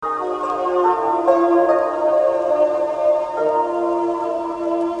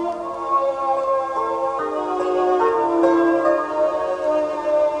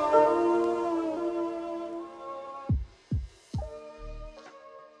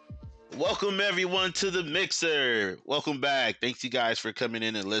Welcome everyone to the Mixer. Welcome back. Thanks you guys for coming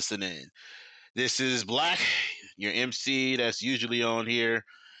in and listening. This is Black, your MC that's usually on here,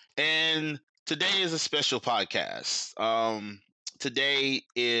 and today is a special podcast. Today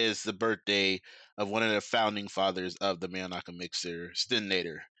is the birthday of one of the founding fathers of the Manaka Mixer, Sten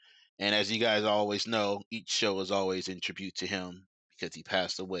Nader. And as you guys always know, each show is always in tribute to him because he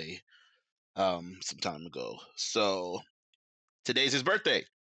passed away some time ago. So today's his birthday.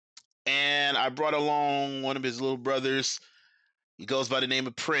 And I brought along one of his little brothers. He goes by the name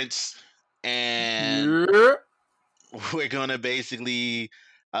of Prince, and Yeah. we're gonna basically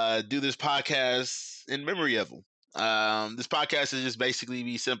do this podcast in memory of him. This podcast is just basically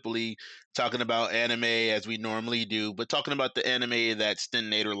be simply talking about anime as we normally do, but talking about the anime that Sten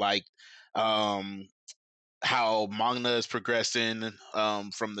Nader liked, um, how manga is progressing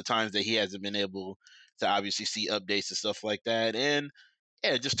from the times that he hasn't been able to obviously see updates and stuff like that, and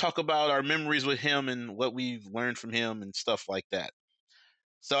yeah, just talk about our memories with him and what we've learned from him and stuff like that.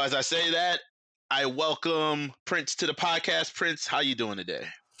 So as I say that, I welcome Prince to the podcast. Prince, how you doing today?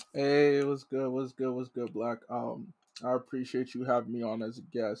 Hey, what's good? What's good? What's good, Black? I appreciate you having me on as a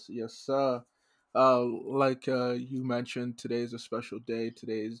guest. Yes, sir. You mentioned, today's a special day.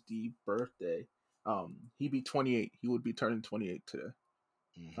 Today is the birthday. He be 28. He would be turning 28 today.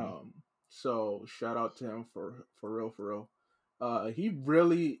 Mm-hmm. Um, so shout out to him for real, for real. He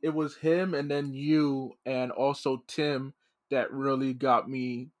really, it was him and then you and also Tim that really got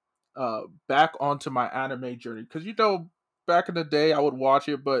me back onto my anime journey. Because back in the day I would watch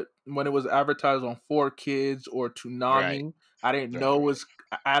it, but when it was advertised on 4Kids or Right, Toonami, I didn't right, know it right. was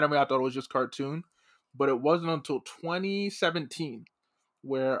anime. I thought it was just cartoon. But it wasn't until 2017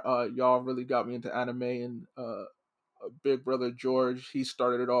 where y'all really got me into anime, and big brother George, he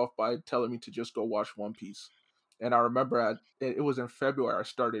started it off by telling me to just go watch One Piece. And I remember it was in February I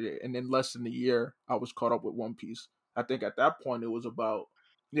started it, and in less than a year I was caught up with One Piece. I think at that point it was about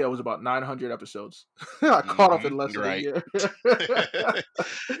 900 episodes. I caught up in less Mm-hmm. than a Right. year.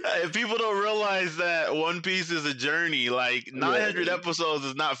 If people don't realize that One Piece is a journey, like Yeah, 900 episodes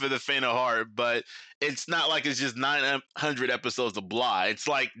is not for the faint of heart, but it's not like it's just 900 episodes of blah. It's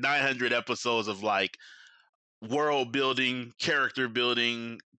like 900 episodes of like world building, character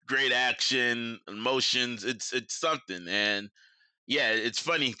building, great action, emotions. It's something, and yeah, it's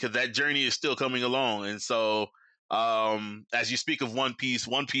funny because that journey is still coming along. And so, as you speak of One Piece,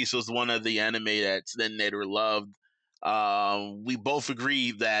 One Piece was one of the anime that Sten Nader loved. We both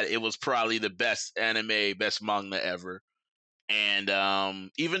agreed that it was probably the best anime, best manga ever. And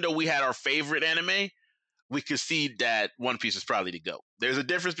even though we had our favorite anime, we could see that One Piece is probably the GOAT. There's a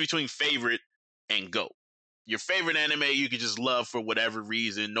difference between favorite and GOAT. Your favorite anime you could just love for whatever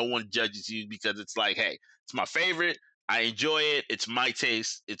reason. No one judges you because it's like, hey, it's my favorite. I enjoy it. It's my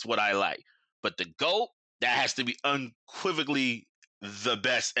taste. It's what I like. But the GOAT, that has to be unequivocally the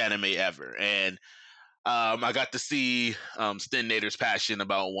best anime ever. And I got to see Sten Nader's passion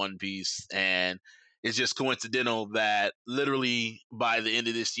about One Piece, and it's just coincidental that literally by the end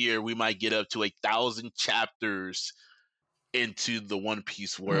of this year, we might get up to 1,000 chapters into the One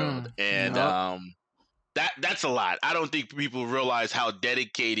Piece world, and Yep. that's a lot. I don't think people realize how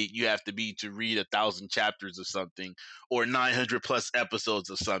dedicated you have to be to read 1,000 chapters of something or 900 plus episodes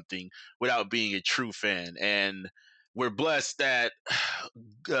of something without being a true fan. And we're blessed that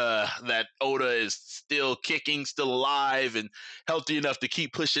that Oda is still kicking, still alive, and healthy enough to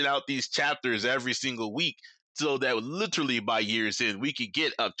keep pushing out these chapters every single week. So that literally by years in, we could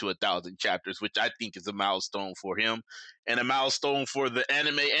get up to 1,000 chapters, which I think is a milestone for him and a milestone for the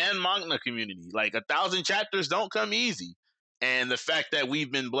anime and manga community. Like 1,000 chapters don't come easy, and the fact that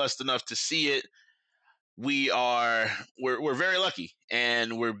we've been blessed enough to see it, we're very lucky,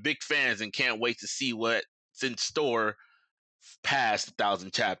 and we're big fans, and can't wait to see what's in store past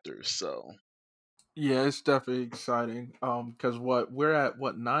 1,000 chapters. So Yeah, it's definitely exciting. Because we're at,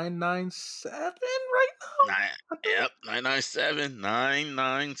 what, 997 right now, nine, I think, yep,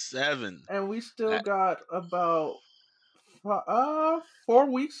 997. and we still That, got about 4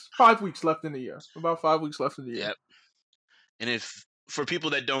 weeks, 5 weeks left in the year. About 5 weeks left in the year. yep. And if for people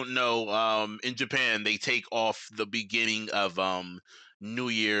that don't know, in Japan they take off the beginning of New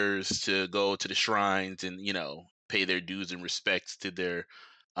Year's to go to the shrines and pay their dues and respects to the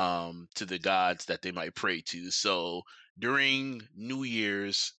gods that they might pray to. So during New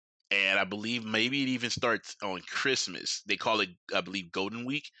Year's, and I believe maybe it even starts on Christmas, they call it, I believe, Golden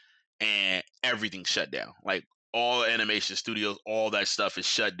Week, and everything's shut down. Like all animation studios, all that stuff is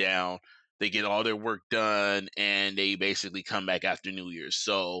shut down. They get all their work done and they basically come back after New Year's.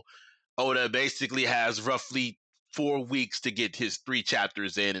 So Oda basically has roughly 4 weeks to get his 3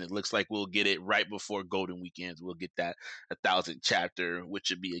 chapters in, and it looks like we'll get it right before Golden Weekends. We'll get that 1,000th chapter, which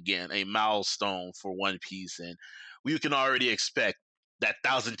would be again a milestone for One Piece, and we can already expect that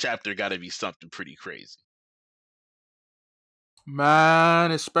 1,000th chapter got to be something pretty crazy.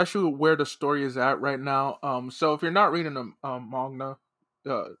 Man, especially where the story is at right now. So if you're not reading the manga,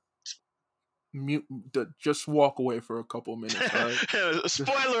 uh, just walk away for a couple minutes. All right.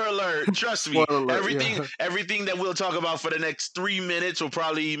 Spoiler alert! Trust me, Spoiler alert. Yeah. everything that we'll talk about for the next 3 minutes, or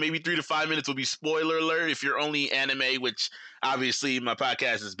probably maybe 3 to 5 minutes, will be spoiler alert. If you're only anime, which obviously my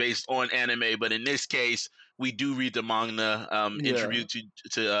podcast is based on anime, but in this case, we do read the manga, introduced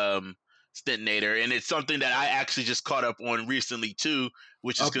to Stentnator, and it's something that I actually just caught up on recently too,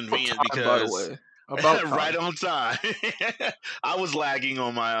 which is About convenient time, by the because way. About time. right on time. I was lagging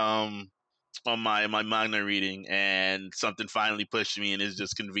on my manga reading, and something finally pushed me, and it's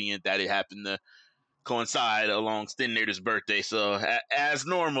just convenient that it happened to coincide along Stentnator's birthday. So as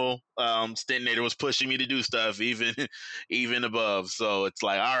normal, Stentnator was pushing me to do stuff even even above. So it's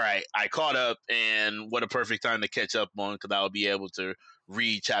like, all right, I caught up, and what a perfect time to catch up on, because I'll be able to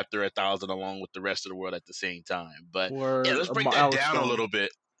read chapter 1,000 along with the rest of the world at the same time. But yeah, Word, let's a break that down a milestone. little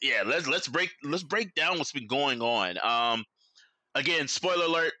bit. Yeah, let's break down what's been going on. Again, spoiler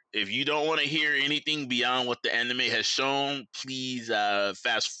alert, if you don't want to hear anything beyond what the anime has shown, please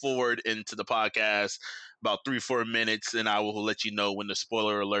fast forward into the podcast about 3-4 minutes, and I will let you know when the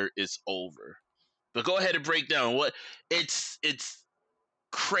spoiler alert is over. But go ahead and break down what it's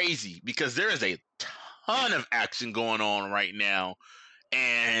crazy, because there is a ton of action going on right now,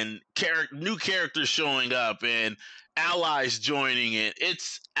 and new characters showing up, and allies joining it.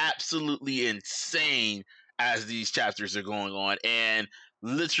 It's absolutely insane as these chapters are going on, and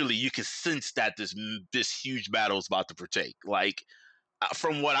literally you can sense that this huge battle is about to partake. Like,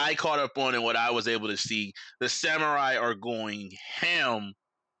 from what I caught up on and what I was able to see, the samurai are going ham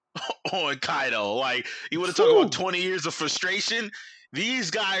on Kaido. Like, you want to talk about 20 years of frustration?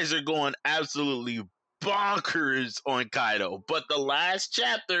 These guys are going absolutely bonkers on Kaido. But the last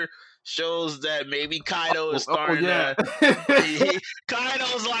chapter shows that maybe Kaido is Oh starting yeah. to.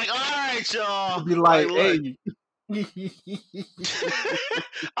 Kaido's like, all right, y'all. Be Like, like, look. hey.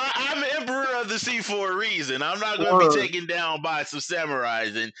 I'm emperor of the sea for a reason. I'm not going to be taken down by some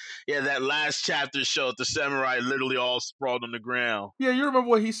samurais. And yeah, that last chapter showed the samurai literally all sprawled on the ground. Yeah, you remember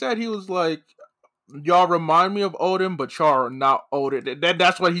what he said? He was like, y'all remind me of Odin, but y'all are not Odin.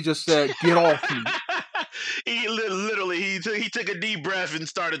 That's what he just said. Get off me. He literally he took a deep breath and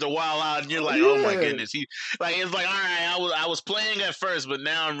started to wild out, and you're like, oh my Yeah. goodness. He like, it's like, all right, I was playing at first, but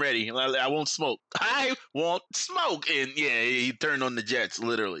now I'm ready. I won't smoke. I won't smoke. And yeah, he turned on the jets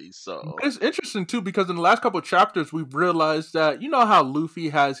literally. So But it's interesting too, because in the last couple of chapters we've realized that, you know how Luffy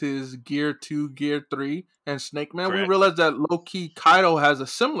has his Gear 2, Gear 3, and Snake Man? We correct, realized that low-key Kaido has a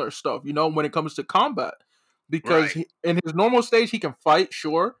similar stuff, you know, when it comes to combat. Because right, in his normal stage he can fight,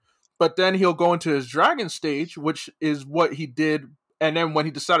 sure, but then he'll go into his dragon stage, which is what he did, and then when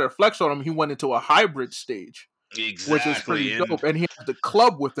he decided to flex on him, he went into a hybrid stage, which is pretty exactly. And dope. And he has the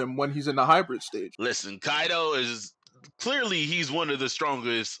club with him when he's in the hybrid stage. listen, Kaido is clearly he's one of the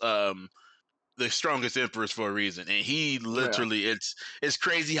strongest emperors for a reason, and he Yeah. literally, it's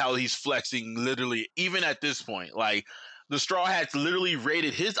crazy how he's flexing literally even at this point. Like, the Straw Hats literally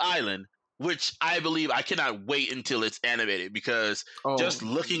raided his island, which I believe, I cannot wait until it's animated, because Oh, just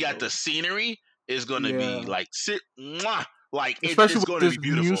looking at the scenery is going to be yeah. like mwah, like Especially it's with going to this be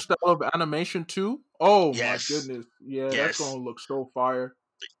new beautiful. style of animation too. Oh my Yes, goodness. Yeah, that's yes. gonna look so fire.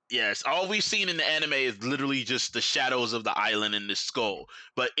 Yes, all we've seen in the anime is literally just the shadows of the island and the skull.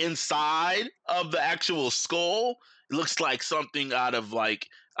 But inside of the actual skull, it looks like something out of like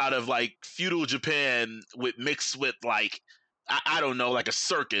feudal Japan, with mixed with like, I don't know, like a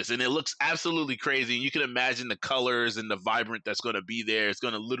circus, and it looks absolutely crazy. And you can imagine the colors and the vibrant that's going to be there. It's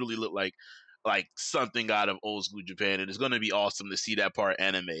going to literally look like something out of old school Japan, and it's going to be awesome to see that part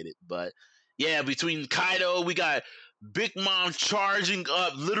animated. But yeah, between Kaido, we got Big Mom charging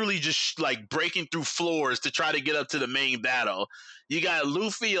up, literally just like breaking through floors to try to get up to the main battle. You got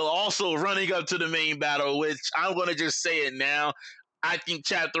Luffy also running up to the main battle, which I'm going to just say it now. I think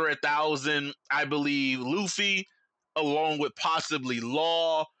chapter 1,000, I believe Luffy, along with possibly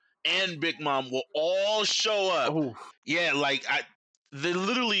Law and Big Mom, will all show up. Oh, Yeah, like, they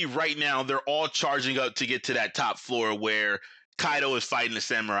literally right now, they're all charging up to get to that top floor where Kaido is fighting the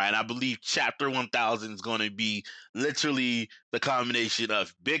samurai, and I believe chapter 1,000 is going to be literally the combination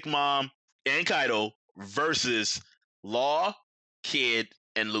of Big Mom and Kaido versus Law, Kid,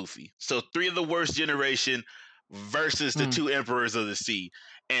 and Luffy. So three of the worst generation versus the hmm. two emperors of the sea.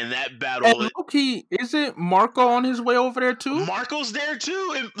 and that And battle. low-key, isn't Marco on his way over there too? Marco's there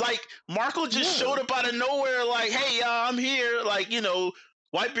too, and like Marco just Yeah. showed up out of nowhere, like, "Hey, y'all, I'm here." Like,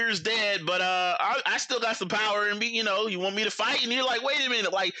 Whitebeard's dead, but I still got some power, and you want me to fight? And you're like, wait a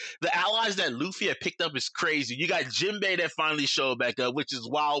minute, like the allies that Luffy had picked up is crazy. You got Jinbei that finally showed back up, which is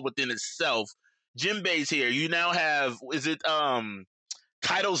wild within itself. Jinbei's here. You now have, is it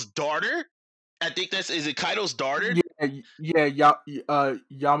Kaido's daughter? I think is it Kaido's daughter? Yeah, Yamamoto.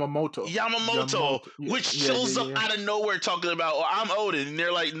 Yamamoto, Yamamoto. Yeah, which yeah, yeah, shows up yeah. out of nowhere talking about, "Oh, I'm Odin," and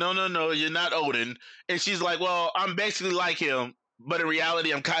they're like, "No, no, no, you're not Odin." And she's like, "Well, I'm basically like him, but in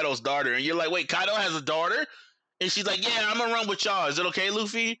reality, I'm Kaido's daughter." And you're like, "Wait, Kaido has a daughter?" And she's like, "Yeah, I'm gonna run with y'all. Is it okay,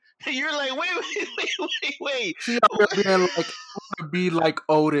 Luffy?" And you're like, "Wait, wait." She out there being like, "I want to be like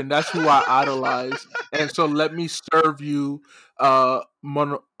Odin. That's who I idolize, and so let me serve you,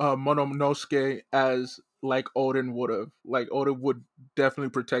 Mononosuke, as like Odin would have. Like Odin would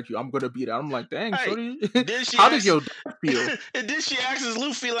definitely protect you. I'm gonna be that." I'm like, dang, Hey, shorty, then she how does asks, your dad feel? and then she asks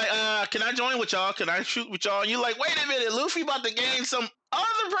Luffy like, "Can I join with y'all? Can I shoot with y'all?" And you're like, "Wait a minute, Luffy about to gain some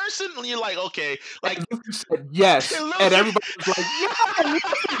other person?" And you're like, "Okay, like." And Luffy said yes, and Luffy, everybody was like, "Yeah, I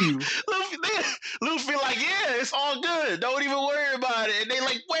love you." Luffy, Luffy, like, "Yeah, it's all good. Don't even worry about it." And they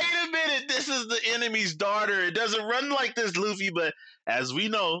like, "Wait a minute, this is the enemy's daughter. It doesn't run like this, Luffy." But as we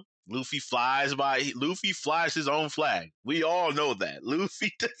know, Luffy flies his own flag. We all know that.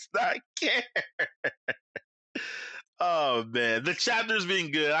 Luffy does not care. Oh man, the chapter's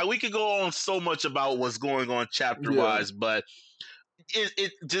been good. We could go on so much about what's going on chapter Yeah, wise, but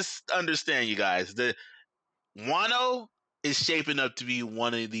it just understand, you guys, the Wano is shaping up to be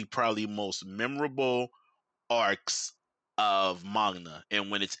one of the probably most memorable arcs of manga,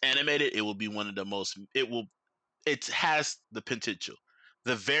 and when it's animated, it will be one of the most. It has the potential,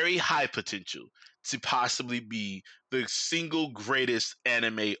 the very high potential, to possibly be the single greatest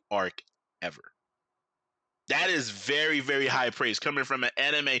anime arc ever. That is very, very high praise coming from an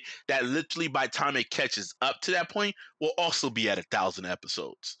anime that literally, by the time it catches up to that point, will also be at 1,000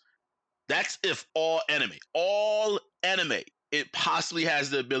 episodes. That's if all anime, it possibly has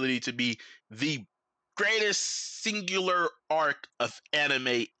the ability to be the greatest singular arc of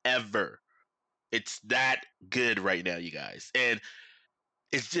anime ever. It's that good right now, you guys. And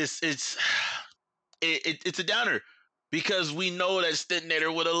it's just it's a downer because we know that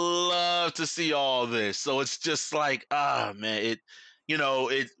Stentnator would have loved to see all this. So it's just like, man,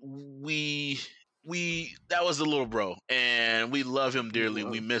 we that was the little bro, and we love him it dearly.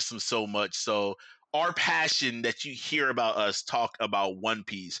 We was. miss him so much. So our passion that you hear about us talk about One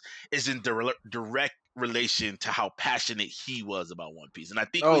Piece is in direct relation to how passionate he was about One Piece. And I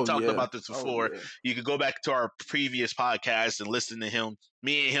think we Oh talked yeah, about this oh before. yeah. You could go back to our previous podcast and listen to him.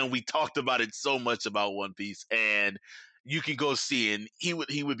 Me and him, we talked about it so much about One Piece, and you can go see, and he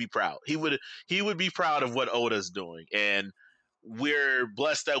would be proud. He would be proud of what Oda's doing, and we're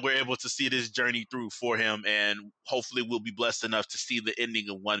blessed that we're able to see this journey through for him, and hopefully we'll be blessed enough to see the ending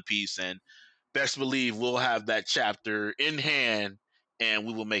of One Piece, and best believe we'll have that chapter in hand, and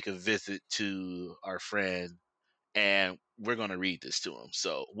we will make a visit to our friend, and we're going to read this to him.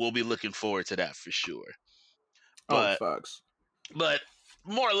 So we'll be looking forward to that for sure. Oh, But facts. but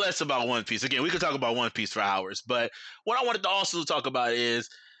more or less about One Piece. Again, we could talk about One Piece for hours, but what I wanted to also talk about is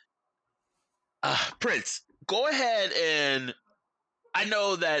Prince. Go ahead, and I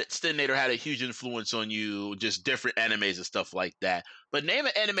know that Stinator had a huge influence on you, just different animes and stuff like that. But name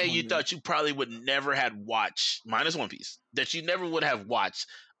an anime Oh you yeah. thought you probably would never had watched, minus One Piece, that you never would have watched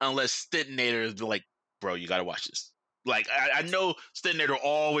unless Stinator is like, bro, you gotta watch this. Like I know Stinator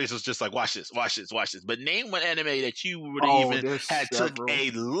always was just like, watch this, watch this, watch this. But name one anime that you would have Oh, even there's had took several.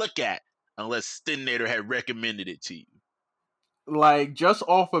 a look at unless Stinator had recommended it to you. Like just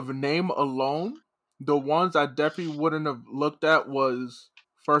off of name alone, the ones I definitely wouldn't have looked at was,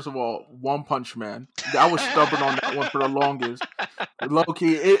 first of all, One Punch Man. I was stubborn on that one for the longest. Low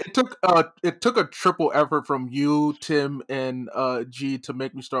key, it took a triple effort from you, Tim, and G to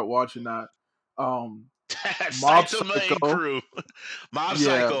make me start watching that. Um, Mob Saitama and Psycho, crew. Mob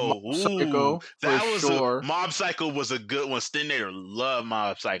yeah, Mob Psycho. Ooh, Psycho for sure. Mob Psycho was a good one. Stinator loved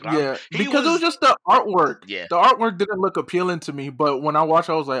Mob Psycho. Yeah, He because it was was, just the artwork. yeah. The artwork didn't look appealing to me, but when I watched,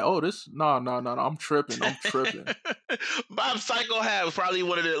 I was like, "Oh, this, no, no, no, no, I'm tripping, I'm tripping." Mob Psycho had probably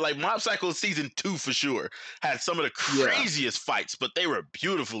one of the, like, Mob Psycho season 2 for sure had some of the Yeah, craziest fights, but they were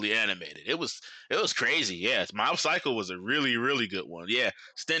beautifully animated. It was crazy. Yes, Mob Psycho was a really, really good one. Yeah,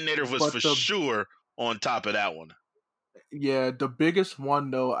 Stinator was for but sure on top of that one. the biggest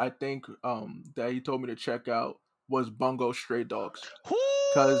one though, I think, that he told me to check out was Bungo Stray Dogs,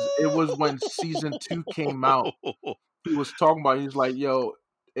 because it was when season 2 came out. He was talking about. He's like, "Yo."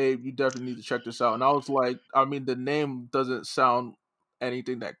 "Hey, you definitely need to check this out." And I was like, I mean, the name doesn't sound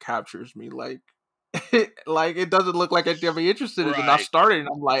anything that captures me. Like, like it doesn't look like I'd ever interested in it. And I Right. started, and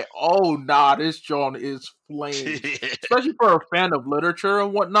I'm like, "Oh nah, this John is flames." Especially for a fan of literature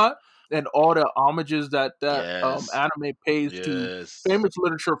and whatnot, and all the homages that Yes. anime pays to Yes. famous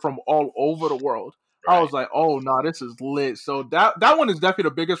literature from all over the world. I Right. was like, "Oh no, this is lit." So that one is definitely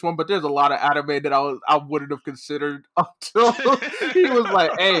the biggest one. But there's a lot of anime that I wouldn't have considered until he was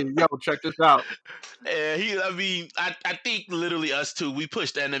like, "Hey, yo, check this out." Yeah, I mean, I think literally us two, we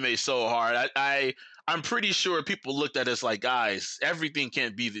pushed anime so hard. I'm pretty sure people looked at us like, guys, everything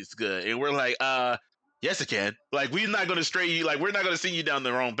can't be this good, and we're like, yes, it can. Like, we're not gonna stray you. Like, we're not gonna send you down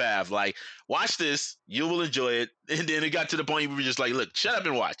the wrong path. Like, watch this, you will enjoy it. And then it got to the point where we were just like, look, shut up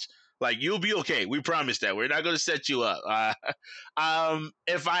and watch. Like, you'll be okay. We promise that. We're not gonna set you up.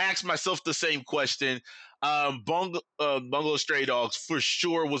 If I ask myself the same question, Bungo Stray Dogs for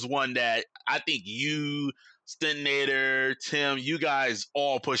sure was one that I think you, Stinator, Tim, you guys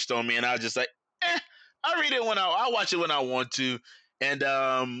all pushed on me, and I was just like, I read it I watch it when I want to. And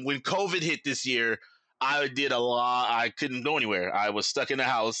when COVID hit this year, I did a lot. I couldn't go anywhere. I was stuck in the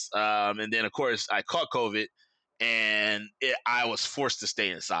house, and then of course I caught COVID, and I was forced to stay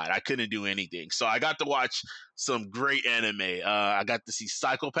inside. I couldn't do anything, so I got to watch some great anime. I got to see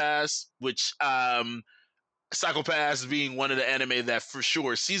Psycho Pass, which Psycho Pass being one of the anime that for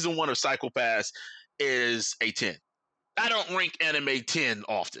sure season one of Psycho Pass is a 10. I don't rank anime 10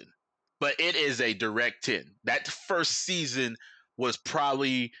 often, but it is a direct 10. That first season was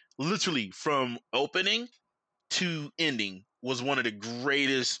probably literally from opening to ending was one of the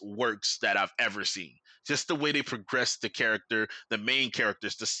greatest works that I've ever seen. Just the way they progressed the character, the main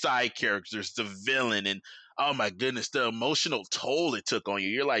characters, the side characters, the villain, and oh my goodness, the emotional toll it took on you.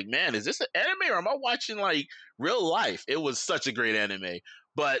 You're like, man, is this an anime or am I watching like real life? It was such a great anime.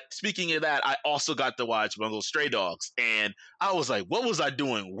 But speaking of that, I also got to watch Bungo Stray Dogs, and I was like, what was I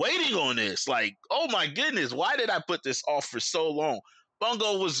doing waiting on this? Like, oh my goodness, why did I put this off for so long?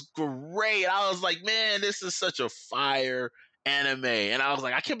 Bungo was great. I was like, man, this is such a fire anime. And I was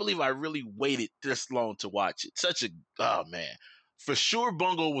like, I can't believe I really waited this long to watch it. Such a, oh man. For sure,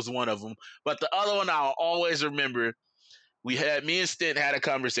 Bungo was one of them. But the other one I'll always remember, me and Stint had a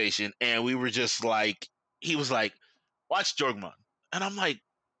conversation, and we were just like, he was like, watch Jorgmon. And I'm like,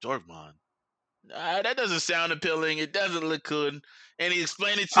 Jorgmon? That doesn't sound appealing. It doesn't look good. And he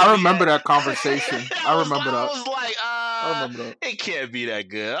explained it to I me. remember that conversation. I remember I that. was like, I remember that. it can't be that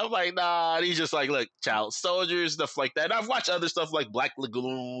good. I'm like, nah. And he's just like, look, Child Soldiers, stuff like that. And I've watched other stuff like Black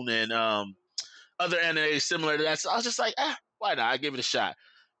Lagoon and other anime similar to that. So I was just like, why not? I give it a shot.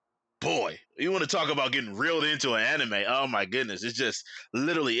 Boy, you want to talk about getting reeled into an anime? Oh my goodness! It's just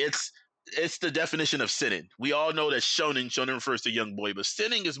literally, it's the definition of sinning. We all know that shonen refers to young boy, but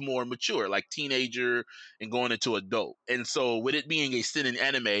sinning is more mature, like teenager and going into adult. And so, with it being a sinning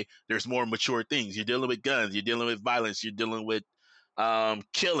anime, there's more mature things. You're dealing with guns, you're dealing with violence, you're dealing with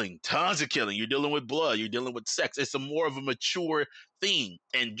killing, tons of killing. You're dealing with blood, you're dealing with sex. It's a more of a mature theme,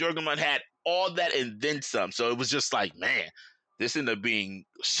 and Jurgenman had all that and then some. So it was just like, man, this ended up being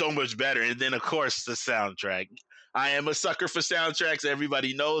so much better. And then, of course, the soundtrack. I am a sucker for soundtracks.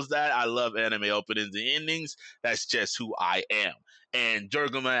 Everybody knows that. I love anime openings and endings. That's just who I am. And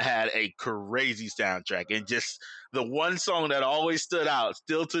Jurgama had a crazy soundtrack. And just the one song that always stood out,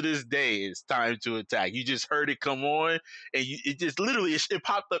 still to this day, is Time to Attack. You just heard it come on, and it just literally, it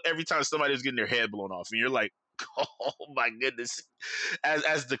popped up every time somebody was getting their head blown off. And you're like, oh my goodness,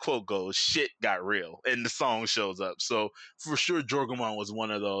 as the quote goes, shit got real, and the song shows up. So for sure, Jorgamon was one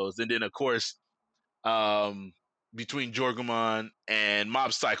of those. And then of course, um, between Jorgamon and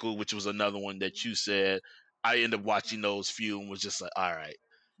Mob Psycho, which was another one that you said, I ended up watching those few and was just like, all right.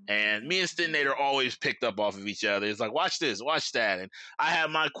 And me and Stinator always picked up off of each other. It's like, watch this, watch that. And I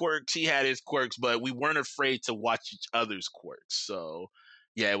had my quirks, he had his quirks, but we weren't afraid to watch each other's quirks. So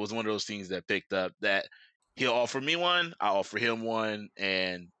yeah, it was one of those things that picked up that he'll offer me one, I offer him one,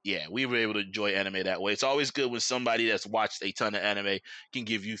 and yeah, we were able to enjoy anime that way. It's always good when somebody that's watched a ton of anime can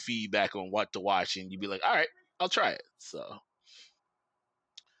give you feedback on what to watch, and you'd be like, all right, I'll try it. So, Yeah.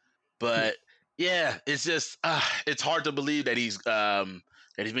 but yeah, it's just it's hard to believe that he's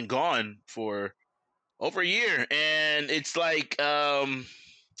been gone for over a year, and it's like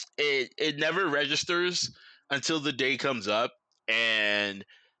it never registers until the day comes up, and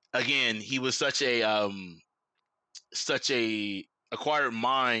again, he was such a acquired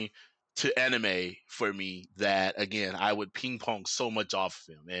mind to anime for me that again I would ping pong so much off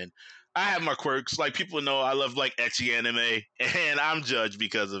of him. And I have my quirks. Like people know I love like ecchi anime and I'm judged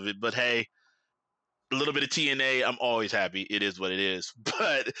because of it. But hey, a little bit of TNA, I'm always happy. It is what it is.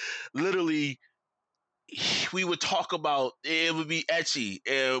 But literally, we would talk about, it would be ecchi,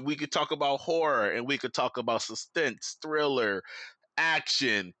 and we could talk about horror, and we could talk about suspense, thriller,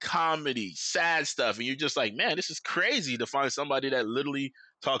 action, comedy, sad stuff, and you're just like, man, this is crazy to find somebody that literally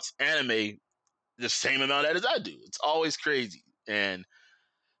talks anime the same amount as I do. It's always crazy. And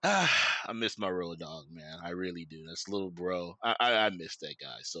I miss my road dog, man. I really do. That's little bro. I miss that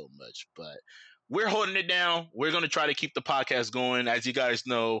guy so much. But we're holding it down. We're gonna try to keep the podcast going. As you guys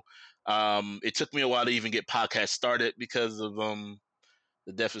know, it took me a while to even get podcast started because of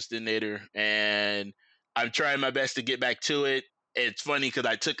the Deficitinator, and I'm trying my best to get back to it. It's funny because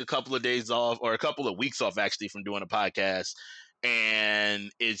I took a couple of days off, or a couple of weeks off actually, from doing a podcast,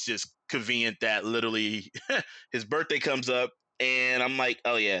 and it's just convenient that literally his birthday comes up, and I'm like,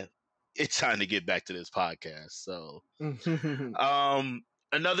 oh yeah, it's time to get back to this podcast. So,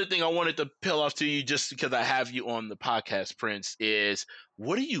 another thing I wanted to peel off to you, just because I have you on the podcast, Prince, is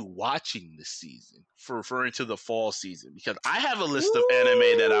what are you watching this season, for referring to the fall season? Because I have a list of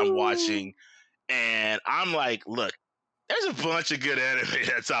anime that I'm watching, and I'm like, look, there's a bunch of good anime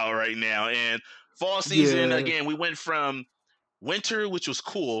that's out right now. And fall season, again, we went from winter, which was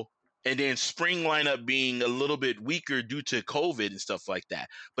cool, and then spring lineup being a little bit weaker due to COVID and stuff like that.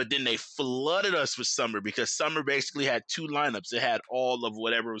 But then they flooded us with summer, because summer basically had two lineups. It had all of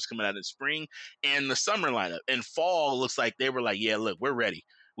whatever was coming out in spring and the summer lineup. And fall looks like they were like, yeah, look, we're ready.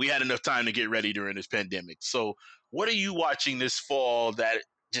 We had enough time to get ready during this pandemic. So what are you watching this fall that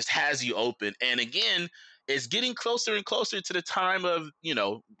just has you open? And again, it's getting closer and closer to the time of,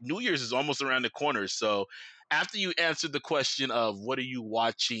 New Year's is almost around the corner. So after you answered the question of what are you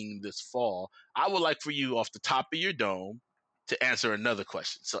watching this fall, I would like for you, off the top of your dome, to answer another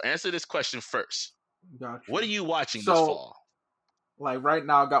question. So answer this question first. Gotcha. What are you watching this fall? Like right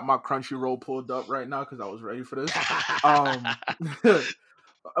now, I got my Crunchyroll pulled up right now because I was ready for this.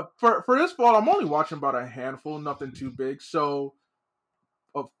 For this fall, I'm only watching about a handful, nothing too big. So,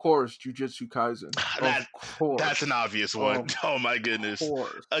 of course, Jujutsu Kaisen. Of course. That's an obvious one. Oh my goodness.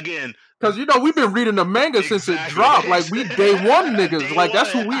 Again. Because, we've been reading the manga since it dropped. Like, we day one niggas. Day like, one.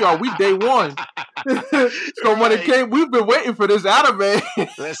 That's who we are. We day one. So when it came, we've been waiting for this anime.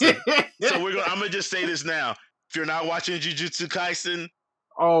 Listen, so I'm going to just say this now. If you're not watching Jujutsu Kaisen,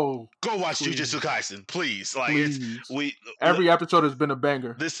 go watch Jujutsu Kaisen, please. Like, please. Every episode has been a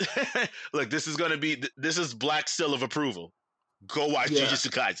banger. This is going to be, this is black seal of approval. Go watch Jujutsu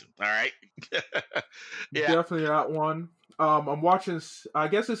Kaisen, all right? Definitely that one. I'm watching, I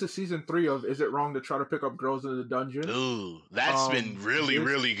guess this is season 3 of Is It Wrong to Try to Pick Up Girls in the Dungeon? Ooh, that's been really,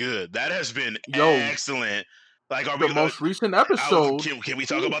 really good. That has been excellent. Like, are we most recent episode? Can we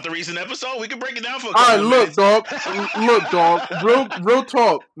talk about the recent episode? We can break it down for a couple of minutes. Look, dog. Real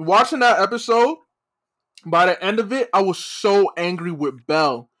talk. Watching that episode, by the end of it, I was so angry with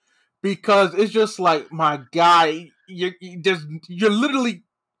Belle. Because it's just like, my guy, you're literally...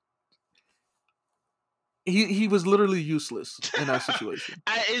 He was literally useless in that situation.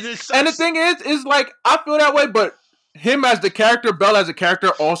 And the thing is like, I feel that way, but him as the character, Belle as a character,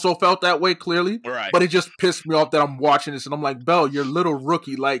 also felt that way, clearly. Right. But it just pissed me off that I'm watching this, and I'm like, Belle, you're a little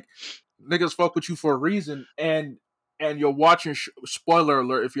rookie. Like, niggas fuck with you for a reason, and you're watching, spoiler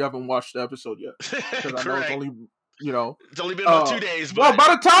alert if you haven't watched the episode yet. Because I know it's only... it's only been about 2 days. But... Well,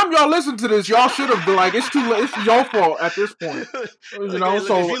 by the time y'all listen to this, y'all should have been like, it's too late. It's your fault at this point.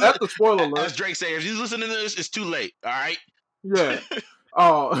 So at the spoiler alert, as Drake said, if you listening to this, it's too late. All right. Yeah.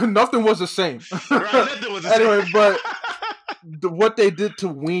 Nothing was the same. Right, nothing was the same. Anyway, but what they did to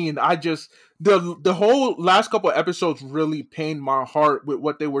Ween, I just the whole last couple of episodes really pained my heart with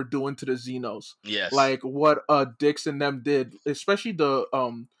what they were doing to the Xenos. Yes. Like what Dix and them did, especially the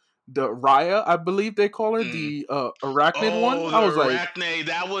Raya, I believe they call her, the arachnid one. I was arachnid,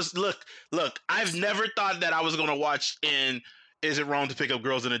 that was look. I've never thought that I was gonna watch in Is It Wrong to Pick Up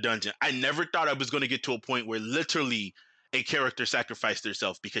Girls in a Dungeon. I never thought I was gonna get to a point where literally a character sacrificed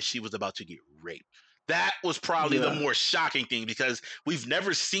herself because she was about to get raped. That was probably the more shocking thing, because we've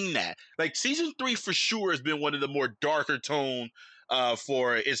never seen that. Like, season 3 for sure has been one of the more darker tone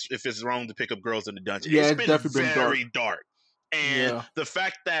for If It's Wrong to Pick Up Girls in the Dungeon. Yeah, it's been definitely very dark. And the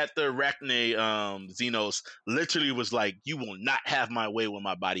fact that the arachnid Xenos literally was like, you will not have my way with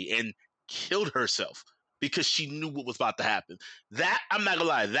my body, and killed herself because she knew what was about to happen. That, I'm not gonna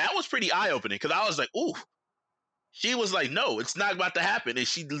lie, that was pretty eye-opening, because I was like, ooh. She was like, no, it's not about to happen. And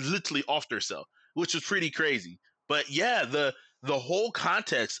she literally offed herself, which was pretty crazy. But yeah, the whole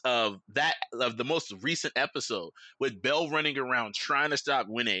context of the most recent episode with Belle running around trying to stop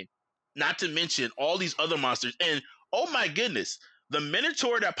Winnie, not to mention all these other monsters. And oh my goodness, The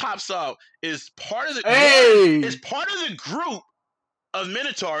Minotaur that pops up is part of the Hey! is part of the group of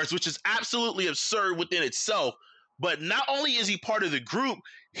Minotaurs, which is absolutely absurd within itself. But not only is he part of the group,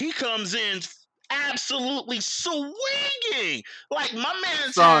 he comes in absolutely swinging. Like my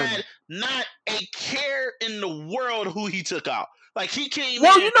man's Son. had not a care in the world who he took out. Like he came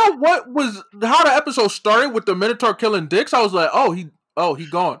Well, in. you know what was how the episode started with the Minotaur killing Dix? I was like, oh, he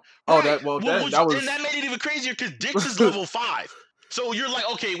gone. Oh, Right. that that was And that made it even crazier because Dix is level 5. So you're like,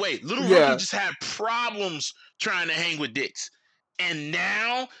 okay, wait, Little Yeah. Rookie just had problems trying to hang with Dix. And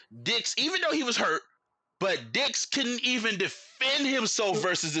now Dix, even though he was hurt, but Dix couldn't even defend himself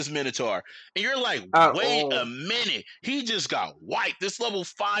versus this Minotaur. And you're like, At wait all. a minute. He just got wiped. This level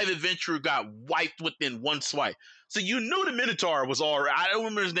 5 adventurer got wiped within one swipe. So you knew the Minotaur was all right. I don't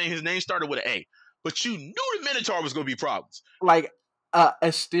remember his name. His name started with an A. But you knew the Minotaur was going to be problems. Like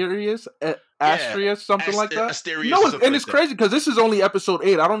Asterius, something like that. Asterius, No, something and like it's that. crazy because this is only episode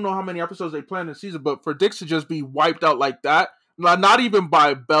 8. I don't know how many episodes they plan in the season, but for Dix to just be wiped out like that, not even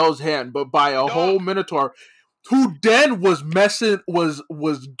by Bel's hand, but by a whole Minotaur, who then was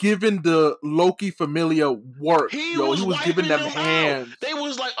giving the Loki Familia work. He he was giving them out. hands. They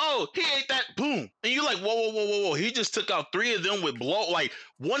was like, oh, he ate that, boom. And you're like, whoa. He just took out 3 of them with like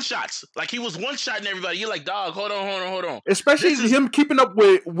one shots. Like he was one shotting everybody. You're like, dog, hold on. Especially him keeping up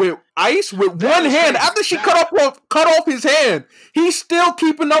with Ice with one hand. Crazy. After she cut off his hand, he's still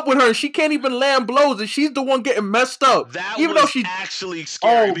keeping up with her. And she can't even land blows, and she's the one getting messed up. That even was though she actually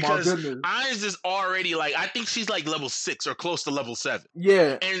scary because my goodness. Ainz is already like, I think she's like level 6 or close to level 7.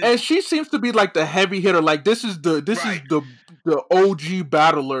 Yeah, and she seems to be like the heavy hitter. Like this is the OG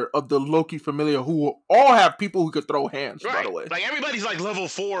battler of the Loki Familia, who all have people who could throw hands. Right. By the way, like everybody's like level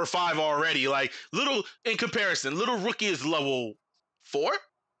 4 or 5 already. Like in comparison, Little Rookie is level 4,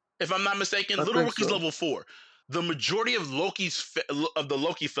 if I'm not mistaken. Little Rookie's level 4. The majority of the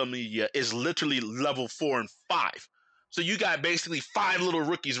Loki Familia is literally level 4 and 5. So you got basically 5 Little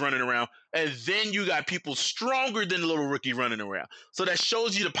Rookies running around, and then you got people stronger than Little Rookie running around. So that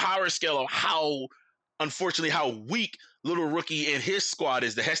shows you the power scale of how weak Little Rookie and his squad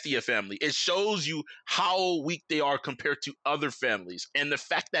is, the Hestia family. It shows you how weak they are compared to other families. And the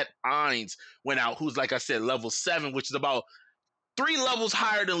fact that Ainz went out, who's, like I said, level 7, which is about 3 levels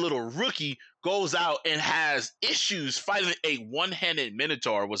higher than Little Rookie, goes out and has issues fighting a one-handed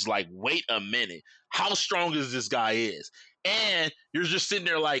Minotaur, was like, wait a minute, how strong is this guy is? And you're just sitting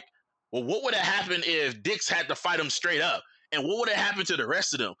there like, well, what would have happened if Dix had to fight him straight up? And what would have happened to the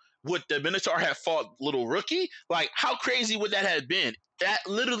rest of them? Would the Minotaur have fought Little Rookie? Like, how crazy would that have been? That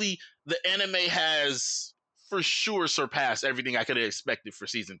literally, the anime has for sure surpassed everything I could have expected for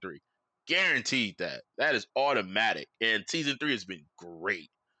season 3. Guaranteed that. That is automatic. And season 3 has been great.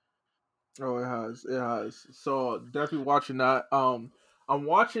 Oh, it has. So definitely watching that. I'm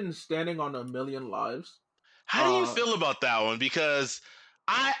watching Standing on a Million Lives. How do you feel about that one? Because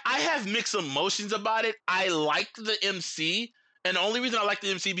I have mixed emotions about it. I like the MC, and the only reason I like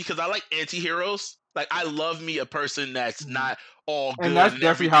the MC because I like anti-heroes. Like, I love me a person that's not all good, and that's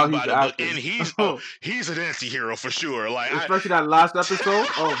definitely how he's acting. And he's an anti-hero for sure. Like, especially that last episode.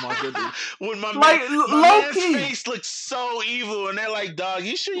 Oh my goodness! When my man's face looks so evil, and they're like, "Dog,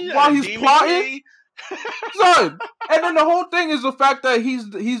 you sure you while he's plotting?" Son, and then the whole thing is the fact that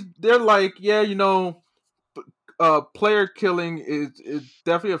they're like, yeah, you know, player killing it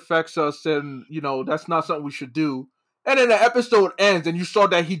definitely affects us, and you know that's not something we should do. And then the episode ends, and you saw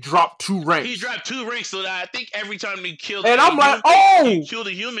that he dropped 2 ranks. He dropped 2 ranks, so that I think every time he killed, and I'm like, oh, he killed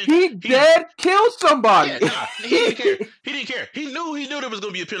a human. He killed somebody. Yeah, he didn't care. He didn't care. He knew there was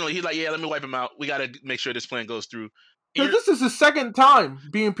going to be a penalty. He's like, yeah, let me wipe him out. We got to make sure this plan goes through. Because this is his second time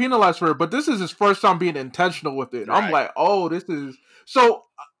being penalized for it, but this is his first time being intentional with it. Right. I'm like, oh, this is so.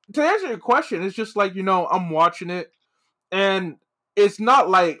 To answer your question, it's just like, you know, I'm watching it, and it's not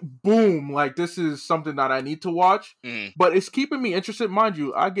like boom, like this is something that I need to watch, but it's keeping me interested. Mind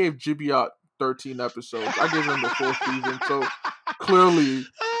you, I gave Gibeat 13 episodes. I gave him the 4th season, so clearly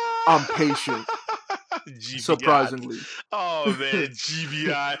I'm patient. Surprisingly. Oh man,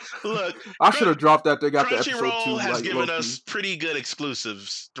 GBI. Look, I should have dropped that thing after episode 2. Crunchyroll has like, given Loki. us pretty good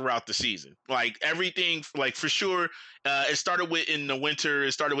exclusives throughout the season. Like everything, like for sure. It started with in the winter.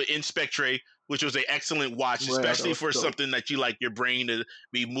 It started with Inspectre, which was an excellent watch, especially for something that you like your brain to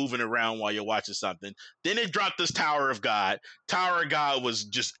be moving around while you're watching something. Then it dropped this Tower of God. Tower of God was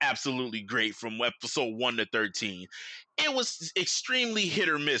just absolutely great from episode 1 to 13. It was extremely hit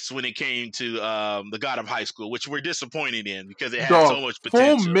or miss when it came to the God of High School, which we're disappointed in because it had so much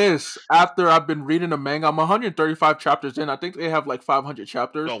potential. Full miss after I've been reading the manga. I'm 135 chapters in. I think they have like 500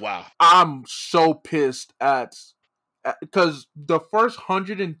 chapters. Oh, wow. I'm so pissed at because the first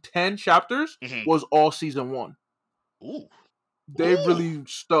 110 chapters Mhm. was all season 1. Ooh. They Ooh. really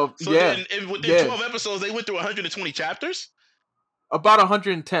stuffed. So Yeah, then, within yeah. 12 episodes, they went through 120 chapters. About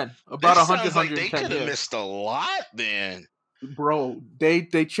 110. About That 100, sounds like they 110. could have Yeah. missed a lot then. Bro, they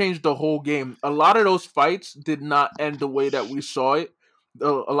changed the whole game. A lot of those fights did not end the way that we saw it. A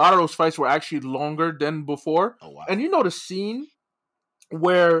lot of those fights were actually longer than before. Oh wow. And you know the scene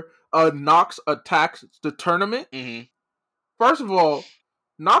where Nox attacks the tournament? Mm-hmm. First of all,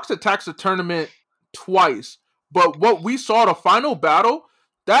 Nox attacks the tournament twice, but what we saw, the final battle,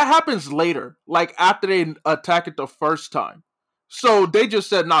 that happens later, like after they attack it the first time. So they just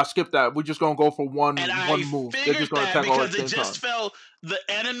said, "Nah, skip that. We're just gonna go for And one I move. They're figured just gonna that attack all at because the it same just time." felt the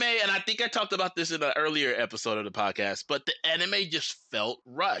anime, and I think I talked about this in an earlier episode of the podcast, but the anime just felt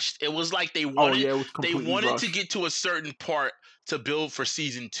rushed. It was like Oh yeah, it was completely to rushed. get to a certain part to build for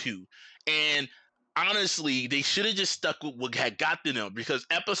season 2. And honestly, they should have just stuck with what had gotten them, because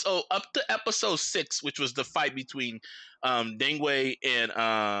episode up to episode 6, which was the fight between Dengui and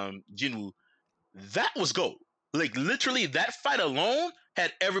Jinwoo, that was gold. Like literally, that fight alone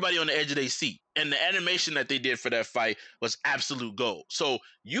had everybody on the edge of their seat, and the animation that they did for that fight was absolute gold. So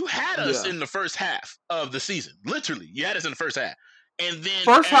you had us Yeah. in the first half of the season. Literally, you had us in the first half, and then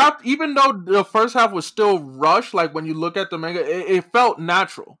First half, even though the first half was still rushed, like when you look at the manga, it felt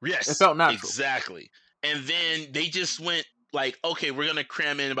natural. It yes, felt natural. exactly. And then they just went like, okay, we're gonna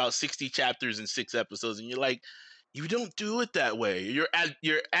cram in about 60 chapters in 6 episodes, and you're like, you don't do it that way. Your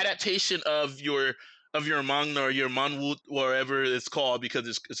adaptation of your manga or your manhwa, whatever it's called, because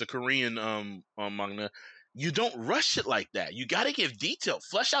it's a Korean manga. You don't rush it like that. You got to give detail,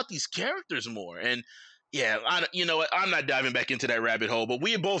 flesh out these characters more. And yeah, you know what? I'm not diving back into that rabbit hole, but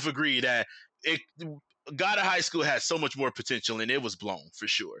we both agree that it God of High School has so much more potential, and it was blown for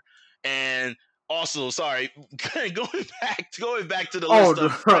sure. And also, sorry, going back to the list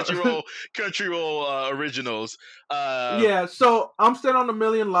of Oh, originals. yeah. So I'm staying on A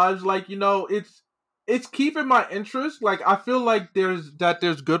Million Lives. Like it's keeping my interest. Like I feel like there's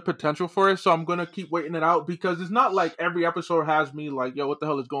good potential for it. So I'm gonna keep waiting it out because it's not like every episode has me like, yo, what the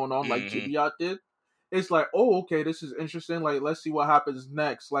hell is going on? Like Mhm. Chibiat did. It's like, oh, okay, this is interesting. Like, let's see what happens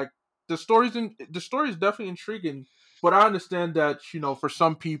next. Like the story is definitely intriguing, but I understand that for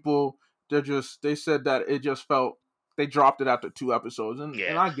some people they said that it just felt they dropped it after 2 episodes, and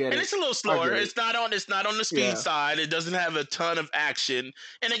Yeah, I get and it. it's a little I slower. get it. It's not on the speed Yeah, side. It doesn't have a ton of action.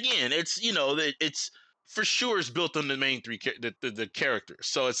 And again, it's for sure it's built on the main the characters.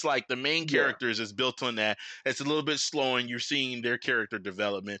 So it's like the main yeah, characters is built on that. It's a little bit slow, and you're seeing their character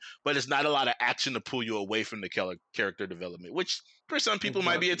development, but it's not a lot of action to pull you away from the character development, which for some people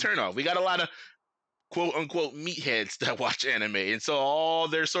might be a exactly. turnoff. We got a lot of quote unquote meatheads that watch anime, and so all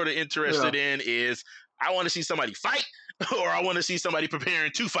they're sort of Yeah, interested in is, I want to see somebody fight, or I want to see somebody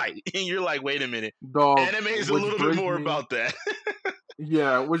preparing to fight. And you're like, wait a minute, dog. anime is a Which little bit brings more me, about that.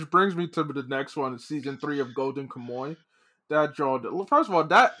 yeah, which brings me to the next one, season 3 of Golden Kamuy. That draw. First of all,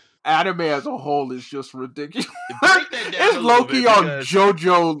 that anime as a whole is just ridiculous. Break that down a It's little low bit, key on because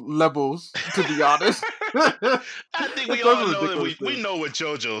JoJo levels, to be honest. I think we It's such all a know that ridiculous we thing. know what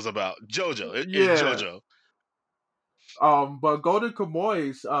JoJo's about. It's Yeah. JoJo. But Golden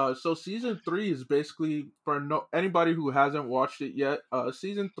Kamuy, so season 3 is basically for anybody who hasn't watched it yet.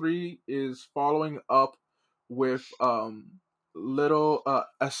 Season 3 is following up with little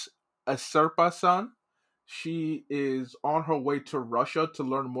Aserpa-san. She is on her way to Russia to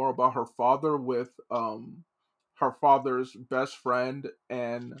learn more about her father with her father's best friend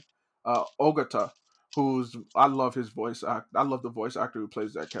and Ogata, who's I love his voice act. I love the voice actor who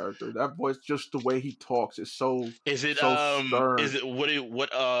plays that character. That voice, just the way he talks, is so Is stern. it what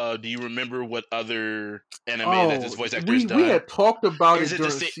do you remember what other anime that this Oh, voice actor has we done? had talked about Is it it the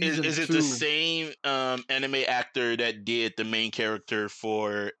during same? season Is it the 2. same anime actor that did the main character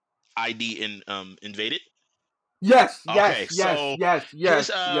for ID in Invaded? Yes, Okay, yes, yes, so yes, yes,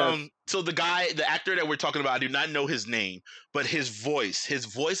 yes. so the actor that we're talking about, I do not know his name, but his voice is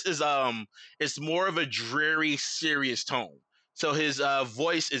it's more of a dreary, serious tone. So his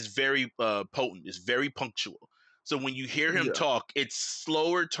voice is very potent, it's very punctual. So when you hear him Yeah, talk, it's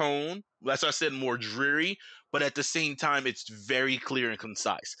slower tone. That's why I said more dreary, but at the same time, it's very clear and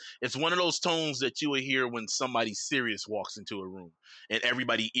concise. It's one of those tones that you would hear when somebody serious walks into a room, and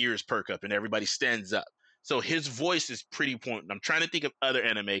everybody ears perk up and everybody stands up. So his voice is pretty potent. I'm trying to think of other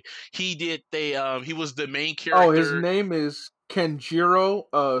anime. He was the main oh, his character. name is Kenjiro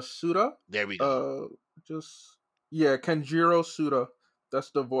Suda. There we go. Uh just yeah, Kenjiro Suda.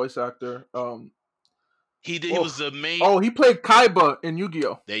 That's the voice actor. He was the main. Oh, he played Kaiba in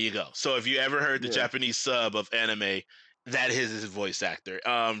Yu-Gi-Oh. There you go. So if you ever heard the Yeah. Japanese sub of anime, that is his voice actor.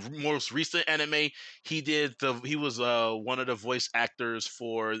 Most recent anime, he was one of the voice actors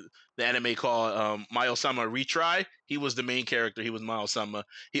for the anime called Mio-sama Retry. He was the main character. He was Mio-sama.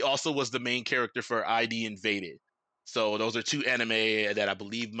 He also was the main character for ID Invaded. So those are two anime that I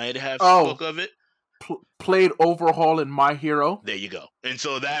believe might have spoke of it. Played Overhaul in My Hero. There you go. And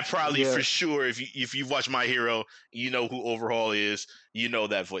so that probably for sure, if you watch My Hero, you know who Overhaul is, you know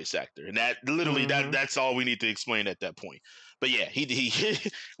that voice actor, and that literally that's all we need to explain at that point. But yeah, he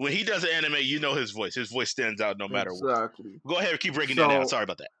when he does an anime, you know his voice. His voice stands out no matter what. Go ahead, keep breaking that down. Sorry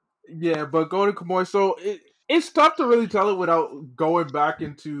about that. Yeah, but Golden Kamuy. So it's tough to really tell it without going back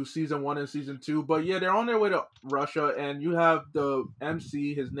into season 1 and season 2. But yeah, they're on their way to Russia, and you have the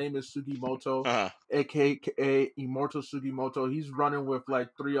MC. His name is Sugimoto, aka Immortal Sugimoto. He's running with like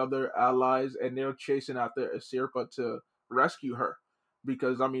 3 other allies, and they're chasing after Asirpa to rescue her,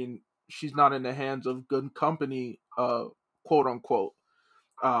 because I mean she's not in the hands of good company, quote unquote.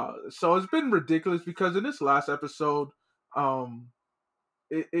 So it's been ridiculous because in this last episode,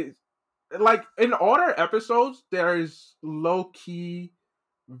 it like in all their episodes, there is low key,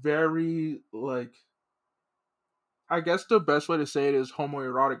 very like, I guess the best way to say it is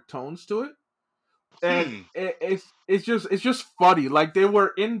homoerotic tones to it, and it's just funny. Like they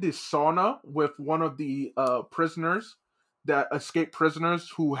were in the sauna with one of the prisoners, that escaped prisoners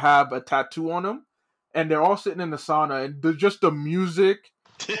who have a tattoo on them, and they're all sitting in the sauna, and just the music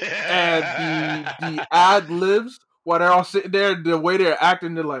and the ad libs while they're all sitting there, the way they're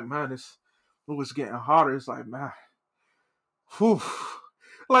acting, they're like, man, it was getting hotter. It's like, man, whew.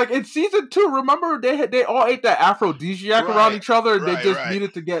 Like in season 2, remember they all ate that aphrodisiac around each other, and they just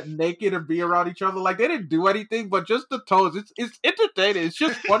needed to get naked and be around each other. Like they didn't do anything, but just the toes. It's entertaining. It's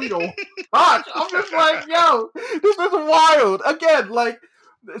just funny to watch. I'm just like, yo, this is wild. Again, like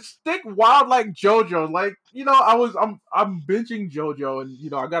stick wild like JoJo. Like, you know, I'm binging JoJo,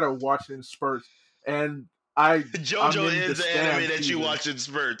 and I gotta watch it in spurts. And JoJo is the anime that you watch in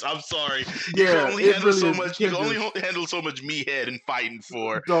spurts. I'm sorry. You can only handle so much. You can only handle so much meathead and fighting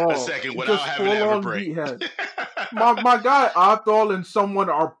for a second without having to have a break. my guy Athol and someone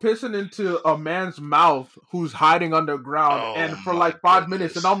are pissing into a man's mouth who's hiding underground, and for like 5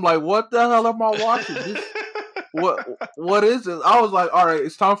 minutes, and I'm like, what the hell am I watching? This what is it? I was like, all right,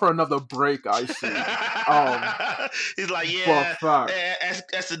 it's time for another break. I see. He's like, yeah,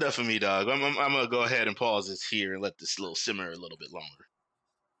 that's enough for me, dog. I'm gonna go ahead and pause this here and let this little simmer a little bit longer.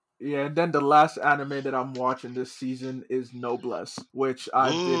 Yeah, and then the last anime that I'm watching this season is Noblesse, which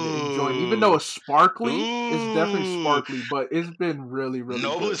I've been enjoying. Even though it's sparkly, it's definitely sparkly, but it's been really, really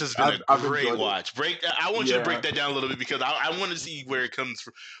Noblesse good. has been a great watch. I want you to break that down a little bit, because I want to see where it comes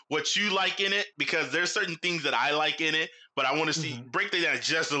from, what you like in it, because there's certain things that I like in it, but I want to see, break that down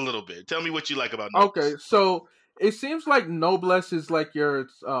just a little bit. Tell me what you like about Noblesse. Okay, so it seems like Noblesse is like your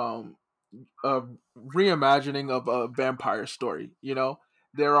reimagining of a vampire story,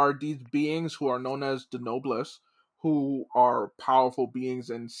 There are these beings who are known as the Noblesse, who are powerful beings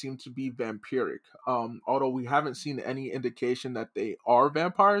and seem to be vampiric. Although we haven't seen any indication that they are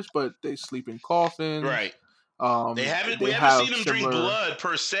vampires, but they sleep in coffins. Right. We haven't seen them drink blood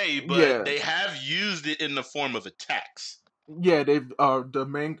per se, but they have used it in the form of attacks. Yeah, they've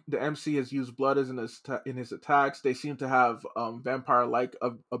the MC has used blood as in his attacks. They seem to have vampire-like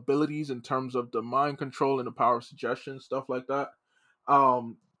abilities in terms of the mind control and the power of suggestion, stuff like that.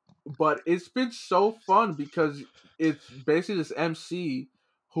 But it's been so fun because it's basically this MC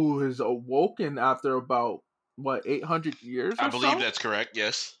who has awoken after about 800 years. I believe that's correct.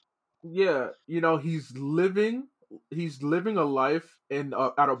 Yes. Yeah, he's living a life in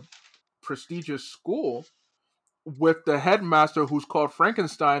at a prestigious school with the headmaster, who's called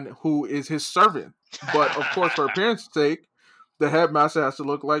Frankenstein, who is his servant. But of course, for appearance's sake, the headmaster has to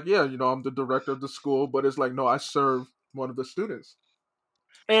look like, I'm the director of the school, but it's like, no, I serve one of the students.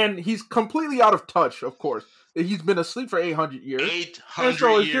 And he's completely out of touch, of course. He's been asleep for 800 years. 800 and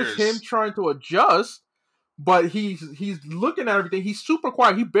so it's years. just him trying to adjust, but he's looking at everything. He's super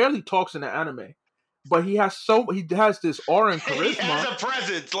quiet. He barely talks in the anime. But he has this aura and charisma. He has a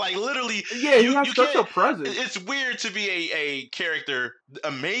presence, like literally. Yeah, he has such a presence. It's weird to be a character, a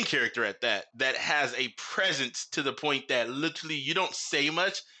main character at that has a presence to the point that literally you don't say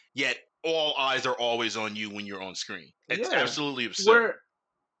much, yet all eyes are always on you when you're on screen. It's absolutely absurd.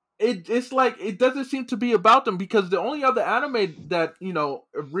 It's like it doesn't seem to be about them, because the only other anime that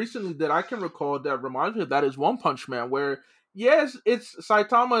recently that I can recall that reminds me of that is One Punch Man, where yes, it's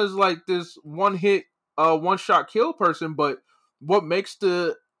Saitama is like this one shot kill person, but what makes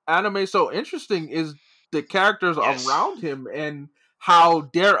the anime so interesting is the characters Yes, around him and how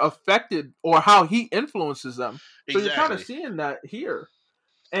they're affected or how he influences them. So you're kind of exactly. seeing that here.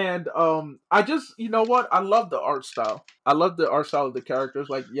 And I just, you know what, I love the art style. I love the art style of the characters.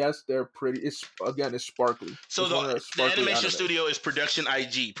 Like, yes, they're pretty. It's, again, it's sparkly. So It's the one of the the sparkly animation animes. studio is Production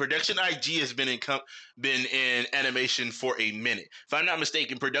IG. Production IG has been in animation for a minute. If I'm not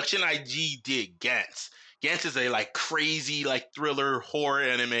mistaken, Production IG did Gantz. Gantz is a like crazy like thriller horror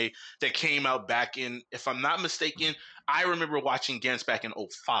anime that came out back in, if I'm not mistaken, I remember watching Gantz back in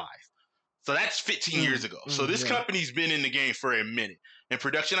 '05. So that's 15 years ago. So this Yeah. company's been in the game for a minute. And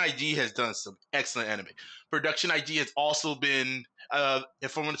Production IG has done some excellent anime. Production IG has also been,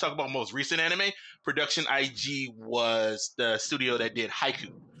 if I want to talk about most recent anime, Production IG was the studio that did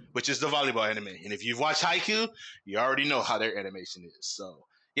Haiku, which is the volleyball anime. And if you've watched Haiku, you already know how their animation is. So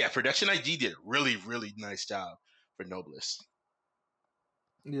yeah, Production IG did a really, really nice job for Noblesse.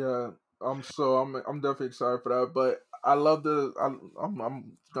 Yeah, I'm definitely excited for that. But I love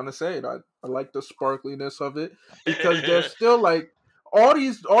I'm gonna say it. I like the sparkliness of it because there's still like all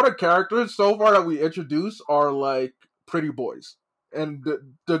the characters so far that we introduce are like pretty boys, and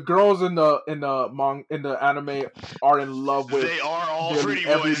the girls in the anime are in love with They are all nearly pretty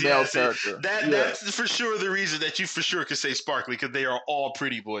every boys. male Yes, character. Yeah, that's for sure the reason that you for sure could say sparkly, because they are all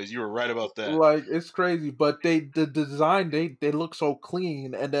pretty boys. You were right about that. like it's crazy. But the design, they look so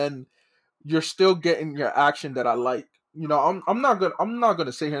clean, and then you're still getting your action that I like. You know, I'm not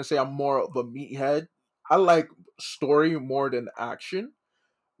gonna sit here and say I'm more of a meathead. I like story more than action.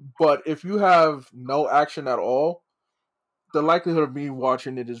 But if you have no action at all, the likelihood of me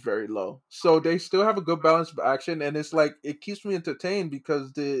watching it is very low. So they still have a good balance of action, and it's like it keeps me entertained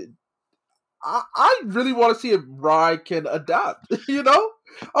because I really want to see if Rai can adapt. You know,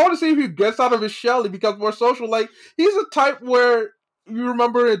 I want to see if he gets out of his shell and becomes more social. Like he's a type where you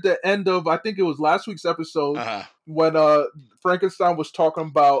remember at the end of I think it was last week's episode Uh when Frankenstein was talking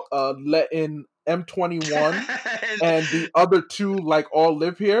about letting M21 huh. and the other two like all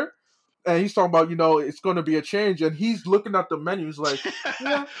live here, and he's talking about it's going to be a change, and he's looking at the menu. He's like,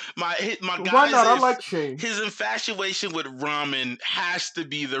 yeah, My why guys, not? I if like change. his infatuation with ramen has to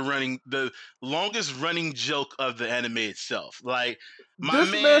be the longest running joke of the anime itself. Like my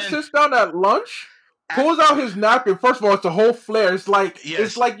This man man, sits down at lunch, at, pulls out his napkin. First of all, it's a whole flare. It's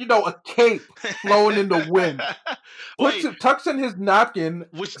yes. like a cape flowing in the wind. Wait, Tucks in his napkin,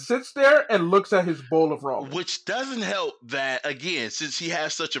 which sits there and looks at his bowl of ramen. which doesn't help that again, since he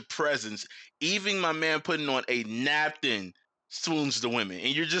has such a presence, even my man putting on a napkin swoons the women.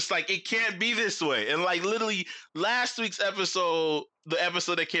 And you're just like, it can't be this way. And like literally last week's episode, the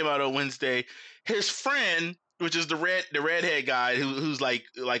episode that came out on Wednesday, his friend, which is the redhead guy who's like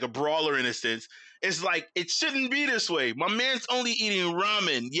a brawler in a sense, is like, it shouldn't be this way. My man's only eating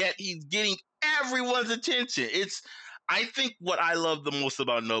ramen, yet he's getting everyone's attention. It's I think what I love the most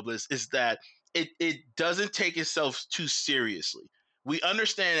about Noblesse is that it doesn't take itself too seriously. We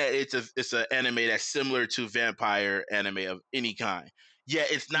understand that it's an anime that's similar to vampire anime of any kind. Yeah,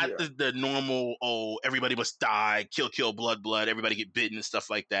 it's not Yeah, the normal, oh, everybody must die, kill blood, everybody get bitten and stuff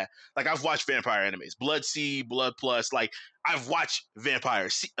like that. Like I've watched vampire animes, Blood C, Blood Plus. Like I've watched Vampire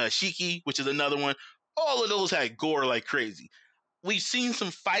Shiki, which is another one. All of those had gore like crazy. We've seen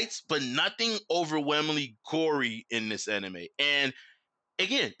some fights, but nothing overwhelmingly gory in this anime. And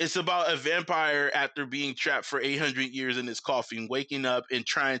again, it's about a vampire after being trapped for 800 years in his coffin, waking up and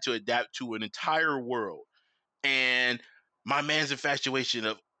trying to adapt to an entire world. And my man's infatuation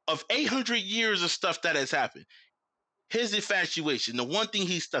of 800 years of stuff that has happened. His infatuation, the one thing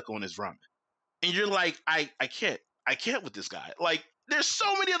he's stuck on is ramen. And you're like, I can't with this guy. Like, there's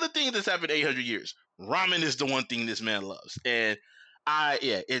so many other things that's happened 800 years. Ramen is the one thing this man loves. And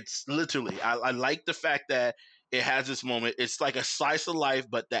yeah, it's literally, I like the fact that it has this moment. It's like a slice of life,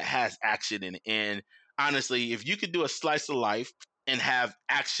 but that has action in it. And honestly, if you could do a slice of life and have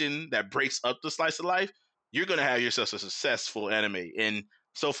action that breaks up the slice of life, you're going to have yourself a successful anime. And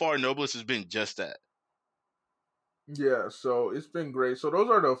so far, Noblesse has been just that. yeah. So it's been great. So those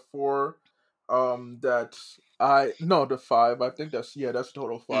are the four. That I no the five. I think that's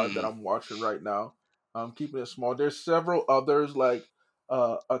total five that Mm, I'm watching right now. I'm keeping it small. There's several others like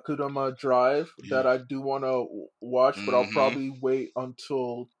Akudama Drive yeah. that I do want to watch, but I'll Mm-hmm. probably wait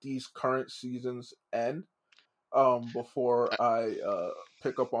until these current seasons end before I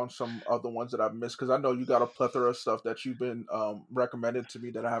pick up on some other ones that I've missed because I know you got a plethora of stuff that you've been recommended to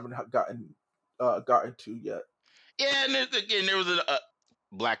me that I haven't gotten to yet. Yeah, and again, there was a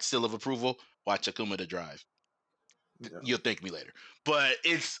black seal of approval. Watch Akuma to Drive. Yeah. You'll thank me later. But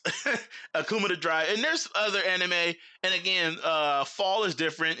it's Akuma to Drive, and there's other anime. And again, fall is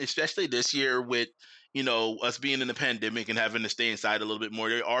different, especially this year with us being in the pandemic and having to stay inside a little bit more,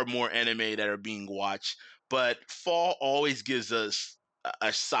 there are more anime that are being watched. But fall always gives us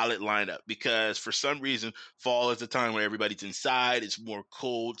a solid lineup because for some reason fall is the time where everybody's inside, it's more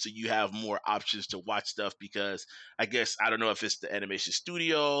cold, so you have more options to watch stuff because I guess I don't know if it's the animation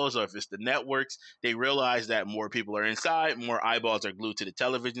studios or if it's the networks, they realize that more people are inside, more eyeballs are glued to the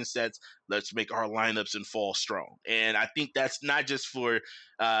television sets. Let's make our lineups in fall strong. And I think that's not just for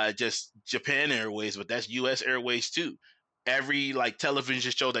just Japan Airways, but that's US Airways too. Every like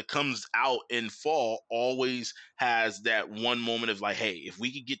television show that comes out in fall always has that one moment of like, hey, if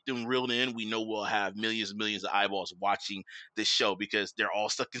we could get them reeled in, we know we'll have millions and millions of eyeballs watching this show because they're all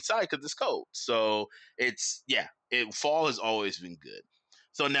stuck inside because it's cold. So it's yeah, fall has always been good.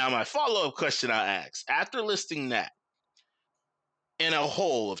 So now my follow up question I ask after listing that in a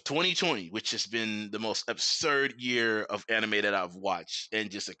whole of 2020, which has been the most absurd year of anime that I've watched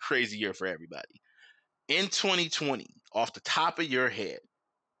and just a crazy year for everybody. In 2020, off the top of your head,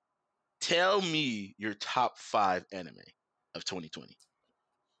 tell me your top 5 anime of 2020.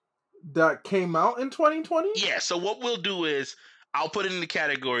 That came out in 2020? Yeah, so what we'll do is I'll put it in the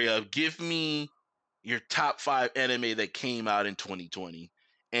category of give me your top 5 anime that came out in 2020.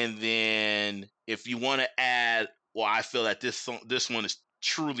 And then if you want to add, well, I feel that this one is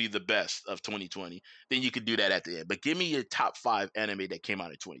truly the best of 2020, then you could do that at the end. But give me your top 5 anime that came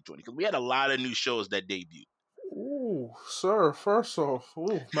out in 2020 because we had a lot of new shows that debuted. Ooh, sir, first off,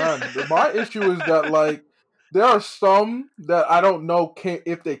 ooh, man, my issue is that, like, there are some that I don't know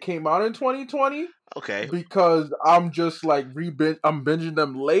if they came out in 2020 Okay. because I'm just like I'm binging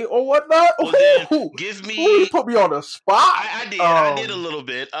them late or whatnot. Well then Ooh, give ooh, you me put me on the spot. I did a little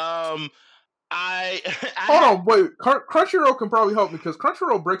bit. I I Hold had on, wait. Crunchyroll can probably help me because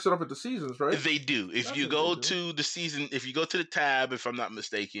Crunchyroll breaks it up into seasons, right? They do. I If you think they go do. to the season, if you go to the tab, if I'm not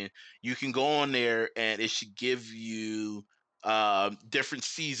mistaken, you can go on there and it should give you different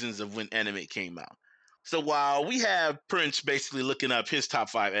seasons of when anime came out. So while we have Prince basically looking up his top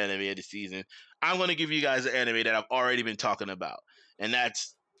 5 anime of the season, I'm going to give you guys an anime that I've already been talking about, and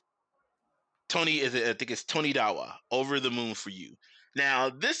that's I think it's Tony Dawa, Over the Moon for You. Now,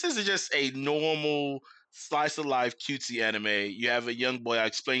 this is just a normal slice of life cutesy anime. You have a young boy, I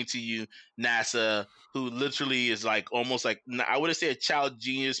explained to you, NASA, who literally is like almost like, I wouldn't say a child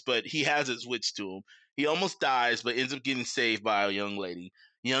genius, but he has his wits to him. He almost dies, but ends up getting saved by a young lady.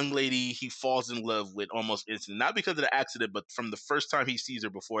 Young lady he falls in love with almost instantly, not because of the accident, but from the first time he sees her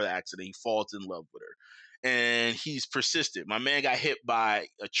before the accident, he falls in love with her. And he's persistent. My man got hit by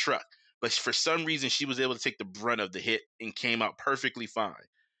a truck, but for some reason she was able to take the brunt of the hit and came out perfectly fine.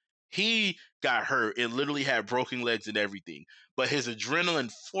 He got hurt and literally had broken legs and everything, but his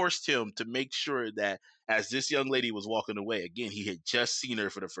adrenaline forced him to make sure that as this young lady was walking away, again, he had just seen her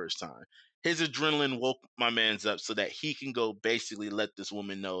for the first time. His adrenaline woke my man's up so that he can go basically let this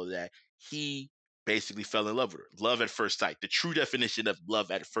woman know that he basically fell in love with her. Love at first sight, the true definition of love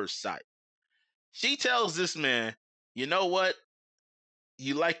at first sight. She tells this man, you know what?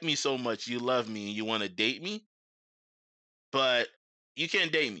 You like me so much, you love me, and you want to date me, but you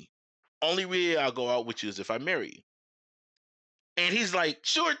can't date me. Only way I'll go out with you is if I marry you. And he's like,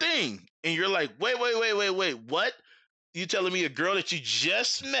 sure thing. And you're like, wait, what? You telling me a girl that you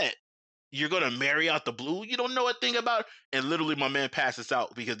just met, you're gonna marry out the blue? You don't know a thing about her? And literally my man passes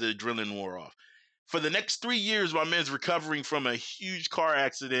out because the adrenaline wore off. For the next 3 years, my man's recovering from a huge car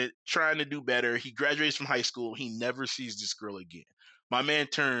accident, trying to do better. He graduates from high school. He never sees this girl again. My man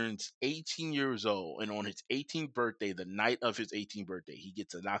turns 18 years old, and on his 18th birthday, the night of his 18th birthday, he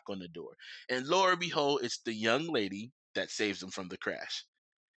gets a knock on the door. And lo and behold, it's the young lady that saves him from the crash.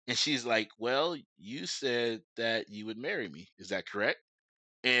 And she's like, well, you said that you would marry me. Is that correct?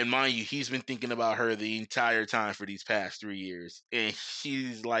 And mind you, he's been thinking about her the entire time for these past 3 years. And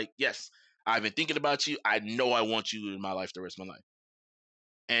she's like, yes, I've been thinking about you. I know I want you in my life the rest of my life.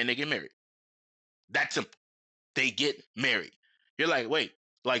 And they get married. That's simple. They get married. You're like, wait,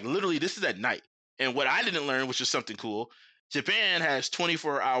 like literally, this is at night. And what I didn't learn, which is something cool, Japan has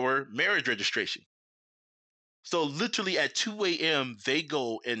 24-hour marriage registration. So literally at 2 a.m., they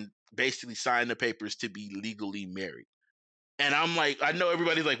go and basically sign the papers to be legally married. And I'm like, I know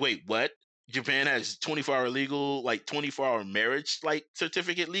everybody's like, wait, what? Japan has 24-hour legal, like 24-hour marriage, like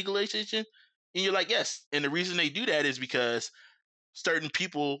certificate legalization. And you're like, yes. And the reason they do that is because certain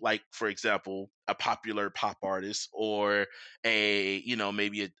people, like for example, a popular pop artist or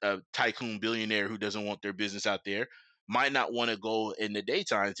maybe a tycoon billionaire who doesn't want their business out there, might not want to go in the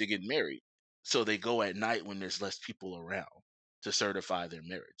daytime to get married. So they go at night when there's less people around to certify their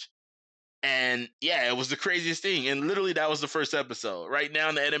marriage. And yeah, it was the craziest thing. And literally, that was the first episode. Right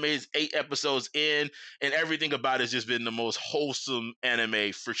now, the anime is 8 episodes in, and everything about it has just been the most wholesome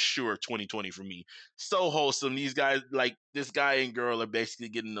anime for sure. 2020 for me, so wholesome. These guys, like this guy and girl, are basically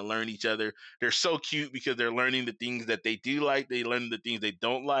getting to learn each other. They're so cute because they're learning the things that they do like. They learn the things they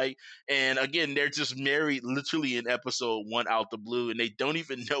don't like. And again, they're just married literally in episode one out the blue, and they don't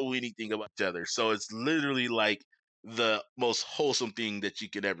even know anything about each other. So it's literally like the most wholesome thing that you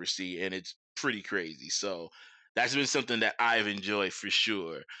could ever see, and it's pretty crazy. So that's been something that I've enjoyed for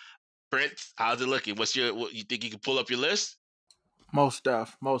sure. Prince, how's it looking? What you think you can pull up your list? Most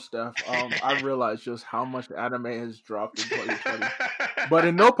def, most def. I realized just how much anime has dropped in 2020, but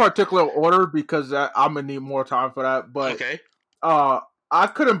in no particular order because I'm gonna need more time for that. But Okay. uh, I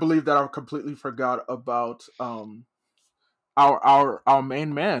couldn't believe that I completely forgot about our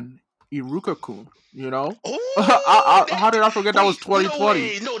main man Iruka-kun. You know, Oh, how did I forget that was wait, no 2020?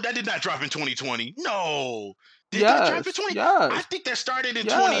 way. No, that did not drop in 2020. No. Did that drop in Yes, 20? I yes, think that started in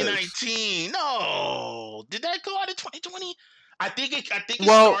yes. 2019. No. Did that go out in 2020? I think it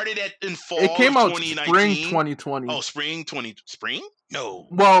Well, started in it fall of came out spring 2019. 2020. Oh, spring? No.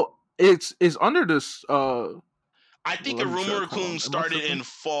 Well, it's under this. I Well, think let me check. Aruma Hold Raccoon on. It must started have in been.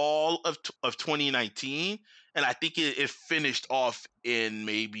 fall of 2019, and I think it finished off in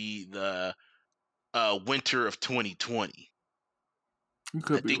maybe the winter of 2020. You I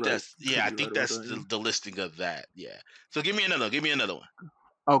could be think right. that's You yeah. could I be think right about that's that. Yeah. the listing of that. Yeah. So give me another. Give me another one.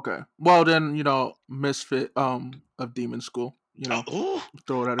 Okay. Well, then Misfit of Demon School. Oh, ooh,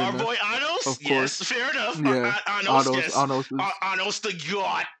 Throw that in our there. boy Anos. Of Yes, course. fair enough. Yeah. Anos. Yes. Anos is Anos the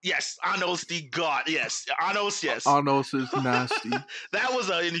god. Yes. Anos the god. Yes. Anos. Yes. Anos is nasty. That was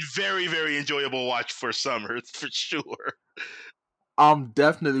a very very enjoyable watch for summer for sure. I'm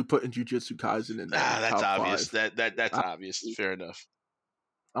definitely putting Jujutsu Kaisen in there. That's Top obvious. five. That's I, obvious. Fair enough.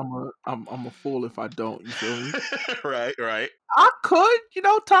 I'm a fool if I don't. You feel me? Right, right. I could,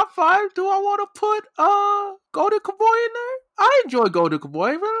 top five. Do I want to put Golden Kaboy in there? I enjoy Golden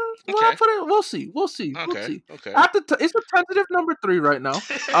Kaboy, but when I Okay, put it, we'll see, we'll see, we'll okay, see. okay. It's a tentative number 3 right now.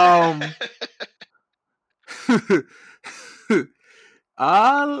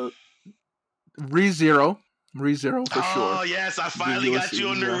 uh, ReZero, ReZero for Oh sure. yes, I The finally got you USC,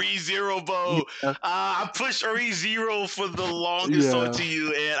 on the yeah, ReZero bow. yeah, I pushed ReZero for the longest yeah. onto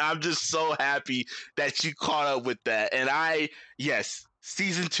you, and I'm just so happy that you caught up with that. And yes,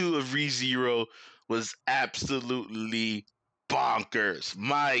 season 2 of ReZero was absolutely bonkers.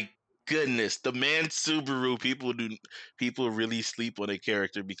 My goodness, the man Subaru. People really sleep on a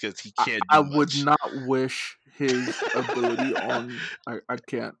character because he can't I do would much. not wish his ability on. I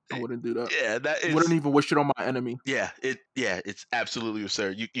can't. I wouldn't do that. Yeah, that Wouldn't is. even wish it on my enemy. It's absolutely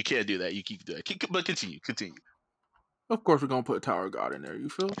absurd. You can't do that. You keep doing it. But continue. Of course, we're gonna put Tower God in there. You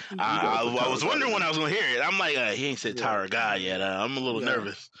feel? We gotta put I Tower was God in wondering when there. I was gonna hear it. I'm like, he ain't said Yeah, Tower God yet. I'm a little yeah.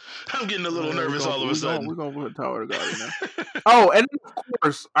 nervous. I'm getting a little We're nervous gonna all of a we're sudden. gonna put Tower God in there. Oh, and of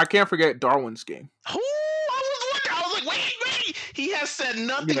course, I can't forget Darwin's Game. Ooh, I was like, wait. He has said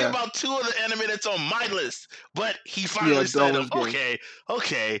nothing Yeah, about two of the anime that's on my list, but he yeah, finally said them. Darwin's Game.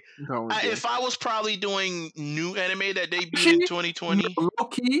 Okay. Darwin's Game. If I was probably doing new anime that debuted in Actually, no, 2020. low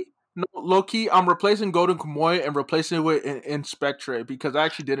key. No, low key. I'm replacing Golden Kamuy and replacing it with Inspectre because I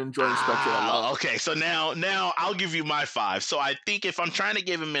actually did enjoy Inspectre a lot. Okay. So now I'll give you my five. So I think if I'm trying to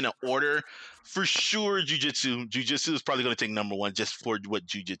give them in an order, for sure, Jujutsu is probably going to take number one just for what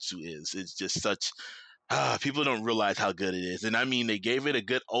Jujutsu is. It's just such. People don't realize how good it is, and I mean, they gave it a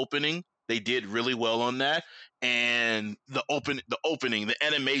good opening. They did really well on that, and the opening, the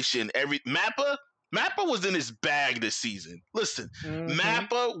animation, Mappa was in his bag this season. Listen, Mm-hmm.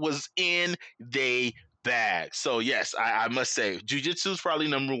 Mappa was in the bag. So yes, I must say, Jujutsu is probably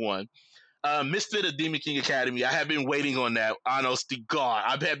number one. Misfit of Demon King Academy. I have been waiting on that. Honestly, God,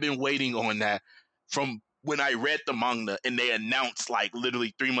 I have been waiting on that from when I read the manga and they announced like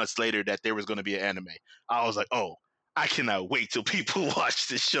literally 3 months later that there was going to be an anime. I was like, oh, I cannot wait till people watch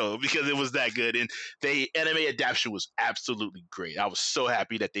this show because it was that good. And the anime adaptation was absolutely great. I was so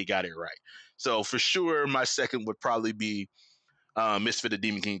happy that they got it right. So for sure, my second would probably be Misfit of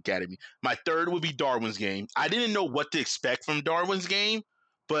Demon King Academy. My third would be Darwin's Game. I didn't know what to expect from Darwin's Game,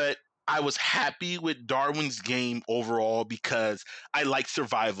 but I was happy with Darwin's Game overall because I like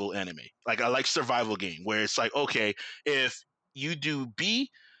survival anime. Like I like survival game where it's like, okay, if you do B,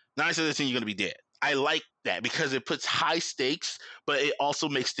 9 out of 10 you're gonna be dead. I like that because it puts high stakes, but it also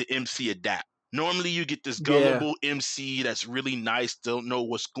makes the MC adapt. Normally, you get this Yeah, gullible MC that's really nice, don't know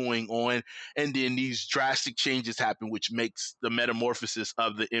what's going on, and then these drastic changes happen, which makes the metamorphosis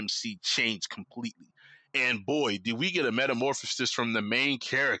of the MC change completely. And boy, did we get a metamorphosis from the main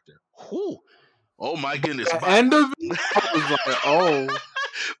character. Whew. Oh my goodness. The end of it, I was like, oh,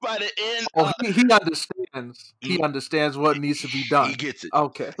 By the end, he understands. He understands what needs to be he done. gets it.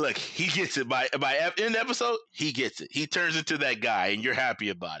 Okay. Look, he gets it. By end episode, he gets it. He turns into that guy, and you're happy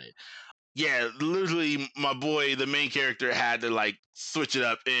about it. Yeah, literally, my boy, the main character, had to like switch it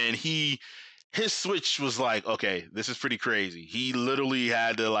up, and his switch was like, okay, this is pretty crazy. He literally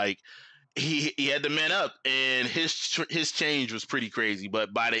had to like he had to man up, and his change was pretty crazy.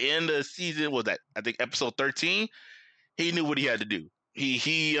 But by the end of the season, was that I think episode 13, he knew what he had to do.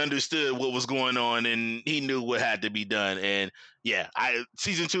 He understood what was going on, and he knew what had to be done. And yeah, I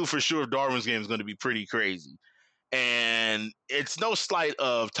season 2 for sure. Darwin's Game is going to be pretty crazy. And it's no slight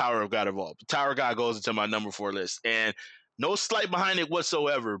of Tower of God involved. Tower of God goes into my number 4 list, and no slight behind it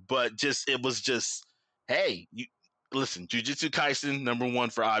whatsoever. But just it was just, hey, you listen, Jujutsu Kaisen number 1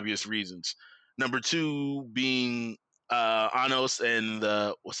 for obvious reasons. Number 2 being Anos and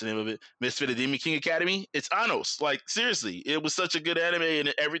the what's the name of it? Misfit of Demon King Academy. It's Anos. Like seriously, it was such a good anime,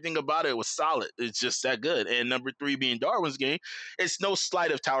 and everything about it was solid. It's just that good. And number 3 being Darwin's Game. It's no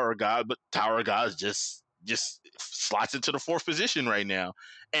slight of Tower of God, but Tower of God is just slots into the 4th position right now.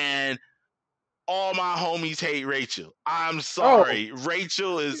 And all my homies hate Rachel. I'm Oh, sorry.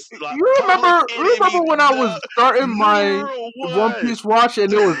 Rachel is like you public remember enemy when I was starting my number One one. Piece watch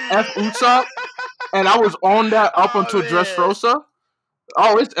and it was F Usopp and I was on that up Oh until man. Dressrosa?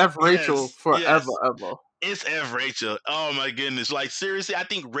 Oh, it's F Rachel Yes, forever, yes. ever. It's F Rachel. Oh my goodness. Like seriously, I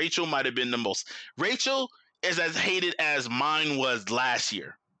think Rachel might have been the most. Rachel is as hated as mine was last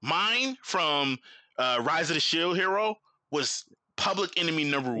year. Mine from Rise of the Shield Hero was public enemy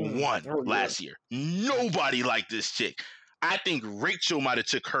number 1 Oh yeah. last year. Nobody liked this chick. I think Rachel might have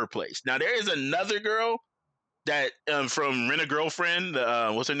took her place. Now there is another girl that from Rent a Girlfriend.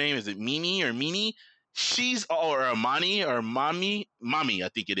 What's her name? Is it Mimi or Mini? She's or Amani or Mommy, I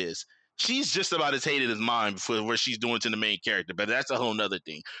think it is. She's just about as hated as mine for what she's doing to the main character, but that's a whole nother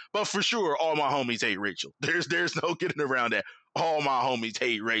thing. But for sure, all my homies hate Rachel. There's no getting around that. All my homies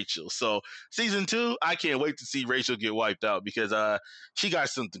hate Rachel. So season 2, I can't wait to see Rachel get wiped out because she got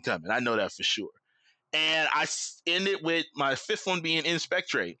something coming. I know that for sure. And I ended with my 5th one being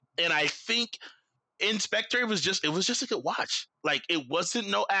Inspectorate, and I think Inspector was just a good watch. Like it wasn't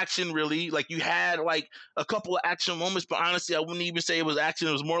no action really. Like you had like a couple of action moments, but honestly, I wouldn't even say it was action.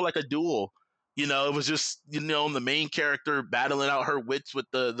 It was more like a duel. It was just the main character battling out her wits with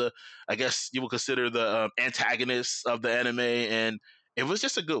the I guess you would consider the antagonist of the anime, and it was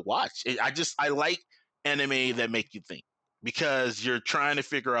just a good watch. I like anime that make you think because you're trying to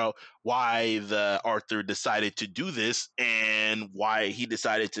figure out why the Arthur decided to do this and why he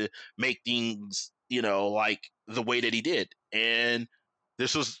decided to make things like the way that he did. And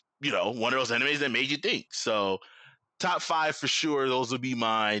this was one of those animes that made you think. So top 5 for sure, those would be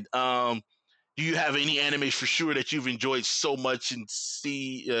mine. Do you have any animes for sure that you've enjoyed so much and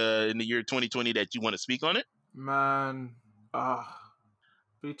see in the year 2020 that you want to speak on it? Man,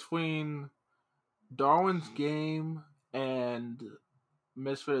 between Darwin's Game and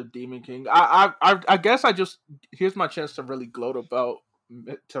Misfit of Demon King, I guess here's my chance to really gloat about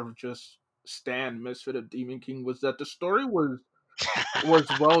to just stand Misfit of Demon King was that the story was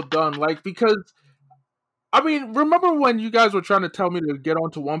well done. Like because I mean, remember when you guys were trying to tell me to get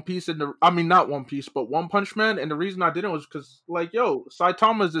onto One Piece not One Piece, but One Punch Man, and the reason I didn't was because like, yo,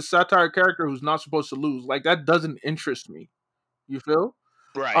 Saitama is this satire character who's not supposed to lose. Like that doesn't interest me. You feel?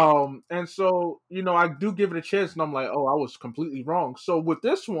 Right. And so, I do give it a chance and I'm like, oh, I was completely wrong. So with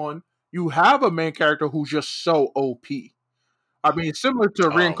this one, you have a main character who's just so OP. I mean, similar to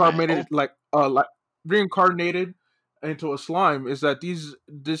Oh man. Oh, like reincarnated into a slime is that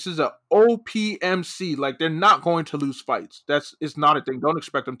this is a OPMC. Like they're not going to lose fights. It's not a thing. Don't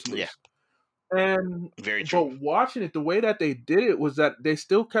expect them to yeah. lose. And Very true. but watching it, the way that they did it was that they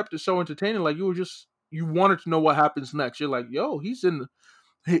still kept it so entertaining. Like you wanted to know what happens next. You're like, yo,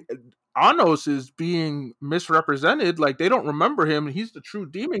 Anos is being misrepresented. Like they don't remember him. He's the true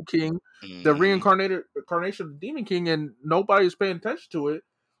Demon King, the Hmm. reincarnation of the Demon King, and nobody's paying attention to it.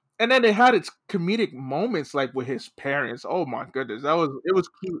 And then it had its comedic moments, like with his parents. Oh my goodness, it was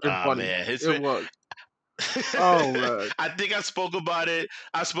cute and Oh funny. man. It was. Oh man. I think I spoke about it.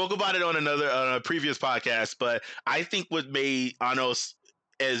 I spoke about it on a previous podcast, but I think what made Anos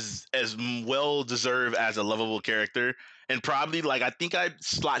as well deserved as a lovable character, and probably like I think I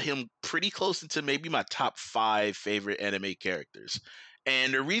slot him pretty close into maybe my top 5 favorite anime characters.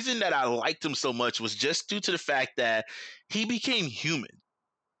 And the reason that I liked him so much was just due to the fact that he became human.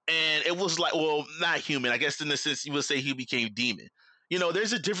 And it was like, well, not human. I guess in the sense you would say he became demon.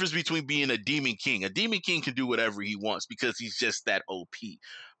 there's a difference between being a demon king. A demon king can do whatever he wants because he's just that OP.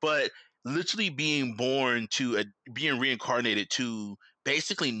 But literally being reincarnated to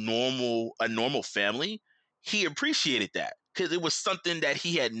basically a normal family, he appreciated that because it was something that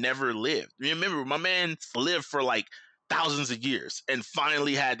he had never lived. Remember, my man lived for like thousands of years and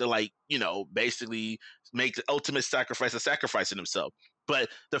finally had to basically make the ultimate sacrifice of sacrificing himself. But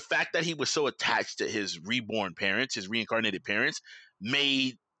the fact that he was so attached to his reborn parents, his reincarnated parents,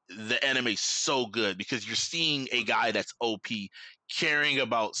 made the anime so good because you're seeing a guy that's OP caring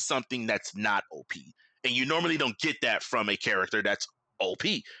about something that's not OP. And you normally don't get that from a character that's OP.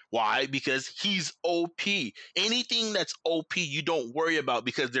 Why? Because he's OP. Anything that's OP, you don't worry about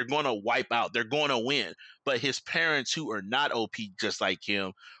because they're going to wipe out. They're going to win. But his parents, who are not OP just like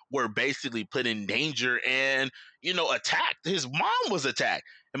him, were basically put in danger and, attacked. His mom was attacked.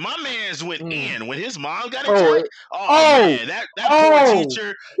 And my man's went Mm. in when his mom got Oh, attacked. Oh oh, man, that poor oh.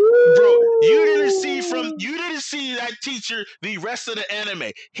 teacher, bro. Woo! You didn't see that teacher the rest of the anime.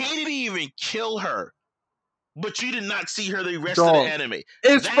 He didn't even kill her, but you did not see her the rest of the Dog. anime.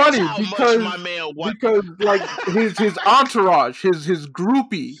 It's That's funny how much my man what. because like his entourage, his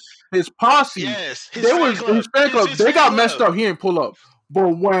groupie, his posse, Yes, they was his fan club. his They fan got messed club. up. He didn't pull up. But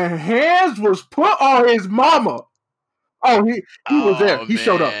when hands was put on his mama, oh he was there. Oh He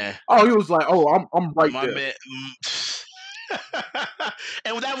showed up. man, Oh, he was like, oh, I'm right my there. man.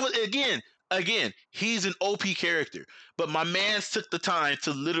 And that was again, he's an OP character, but my man took the time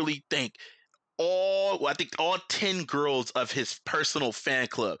to literally thank I think all 10 girls of his personal fan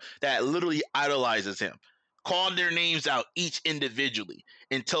club that literally idolizes him, called their names out each individually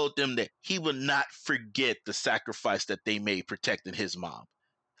and told them that he would not forget the sacrifice that they made protecting his mom.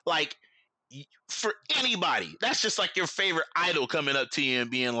 Like, for anybody, that's just like your favorite idol coming up to you and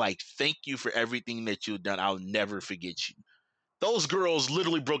being like, thank you for everything that you've done. I'll never forget you. Those girls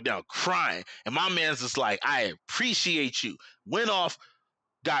literally broke down crying. And my man's just like, I appreciate you. Went off,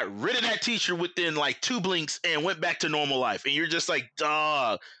 got rid of that teacher within like 2 blinks and went back to normal life. And you're just like,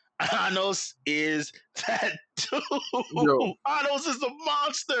 dog, Anos is that dude. Yo, Anos is a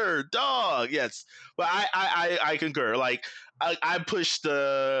monster, dog. Yes, but I concur. Like I pushed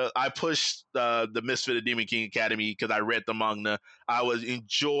the Misfit of Demon King Academy because I read the manga. I was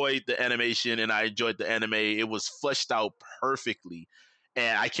enjoyed the animation and I enjoyed the anime. It was fleshed out perfectly,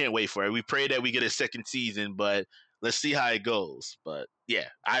 and I can't wait for it. We pray that we get a second season, but let's see how it goes. But yeah,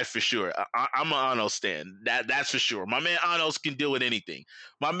 I for sure. I'm an Anos stan. That's for sure. My man Anos can deal with anything.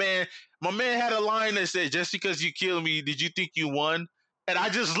 My man, my man had a line that said, "Just because you kill me, did you think you won?" And I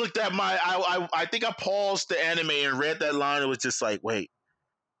just looked at I think I paused the anime and read that line. It was just like, wait,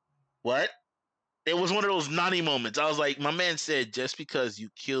 what? It was one of those Nani moments. I was like, my man said, "Just because you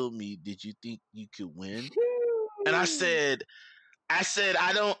killed me, did you think you could win?" And I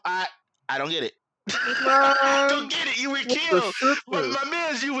don't get it. I don't man, get it. You were what the killed. But shitness. my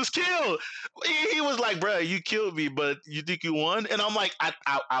man's you was killed. He was like, bro, you killed me, but you think you won? And I'm like,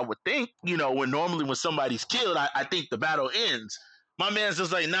 I would think, when somebody's killed, I think the battle ends. My man's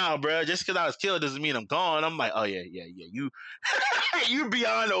just like, nah, bro, just because I was killed doesn't mean I'm gone. I'm like, oh yeah, yeah, yeah. You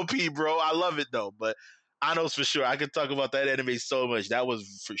beyond OP, bro. I love it though. But I know for sure. I could talk about that anime so much. That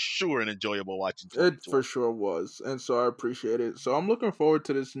was for sure an enjoyable watching It for 2020. sure was, and so I appreciate it. So I'm looking forward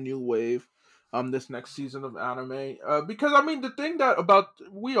to this new wave, this next season of anime. Because I mean, the thing that about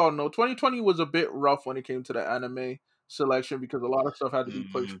we all know, 2020 was a bit rough when it came to the anime selection because a lot of stuff had to be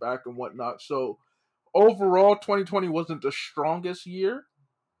pushed Mm-hmm. back and whatnot. So overall, 2020 wasn't the strongest year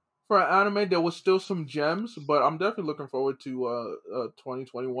for anime. There was still some gems, but I'm definitely looking forward to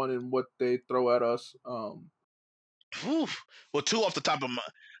 2021 and what they throw at us. Whew. Well, two off the top of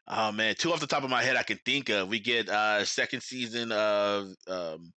my head I can think of. We get second season of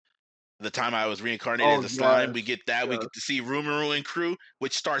the time I was reincarnated Oh as a slime. yes, We get that. We yes, get to see Rumoru and crew,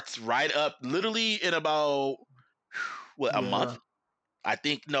 which starts right up literally in about what, a month? yeah, I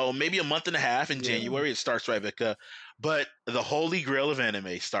think no, maybe a month and a half in yeah. January. It starts right back up. But the holy grail of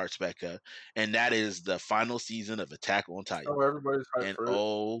anime starts back up, and that is the final season of Attack on Titan. Oh, everybody's hyped And for it.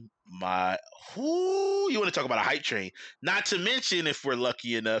 oh my, whoo, you want to talk about a hype train? Not to mention, if we're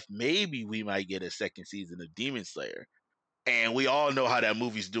lucky enough, maybe we might get a second season of Demon Slayer. And we all know how that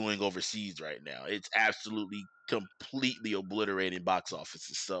movie's doing overseas right now. It's absolutely completely obliterating box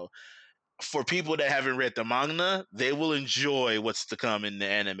offices. So for people that haven't read the manga, they will enjoy what's to come in the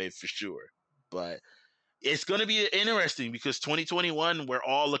anime for sure. But it's going to be interesting because 2021, we're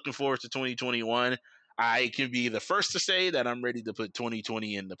all looking forward to 2021. I can be the first to say that I'm ready to put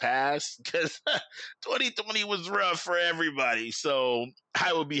 2020 in the past because 2020 was rough for everybody. So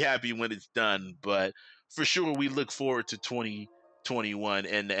I will be happy when it's done. But for sure, we look forward to 2021. 21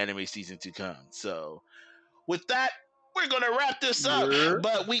 and the anime season to come. So with that, we're going to wrap this up. Yeah.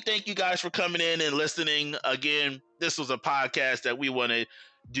 But we thank you guys for coming in and listening. Again, this was a podcast that we want to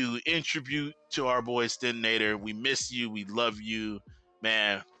do in tribute to our boy Stinator. We miss you. We love you.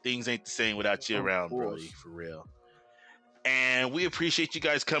 Man, things ain't the same without you Of around, course. Brody, for real. And we appreciate you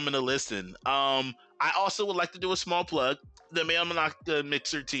guys coming to listen. I also would like to do a small plug. The Mayonnaise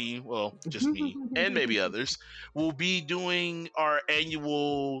Mixer team, well, just me and maybe others, will be doing our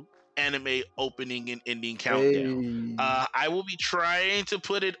annual anime opening and ending countdown. Hey. I will be trying to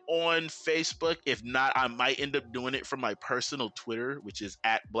put it on Facebook. If not, I might end up doing it from my personal Twitter, which is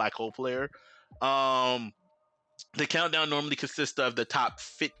at Black Hole Player. The countdown normally consists of the top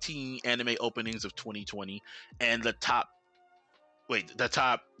 15 anime openings of 2020 and the top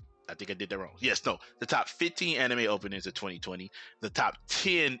I think I did that wrong. Yes, no. The top 15 anime openings of 2020, the top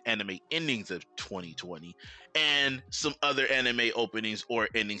 10 anime endings of 2020, and some other anime openings or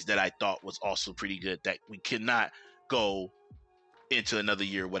endings that I thought was also pretty good that we cannot go into another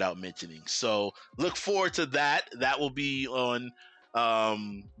year without mentioning. So look forward to that. That will be on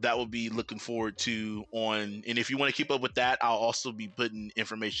looking forward to on, and if you want to keep up with that, I'll also be putting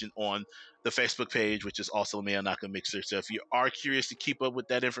information on the Facebook page, which is also Mayonnaise Mixer. So if you are curious to keep up with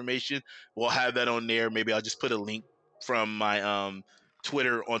that information, we'll have that on there. Maybe I'll just put a link from my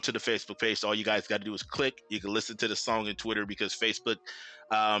Twitter onto the Facebook page. So all you guys got to do is click. You can listen to the song in Twitter because Facebook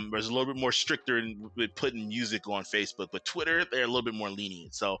there's a little bit more stricter with putting music on Facebook, but Twitter, they're a little bit more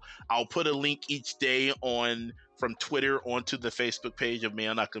lenient. So I'll put a link each day on from Twitter onto the Facebook page of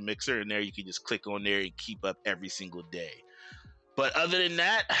Mayonnaise Mixer, and there you can just click on there and keep up every single day. But other than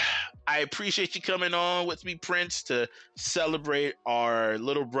that, I appreciate you coming on with me, Prince, to celebrate our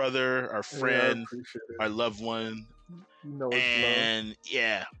little brother, our friend, our loved one. You know it's And love.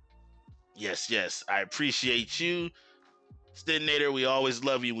 yeah, yes, I appreciate you. Stinator, we always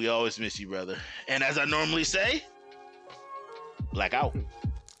love you. We always miss you, brother. And as I normally say, Black out.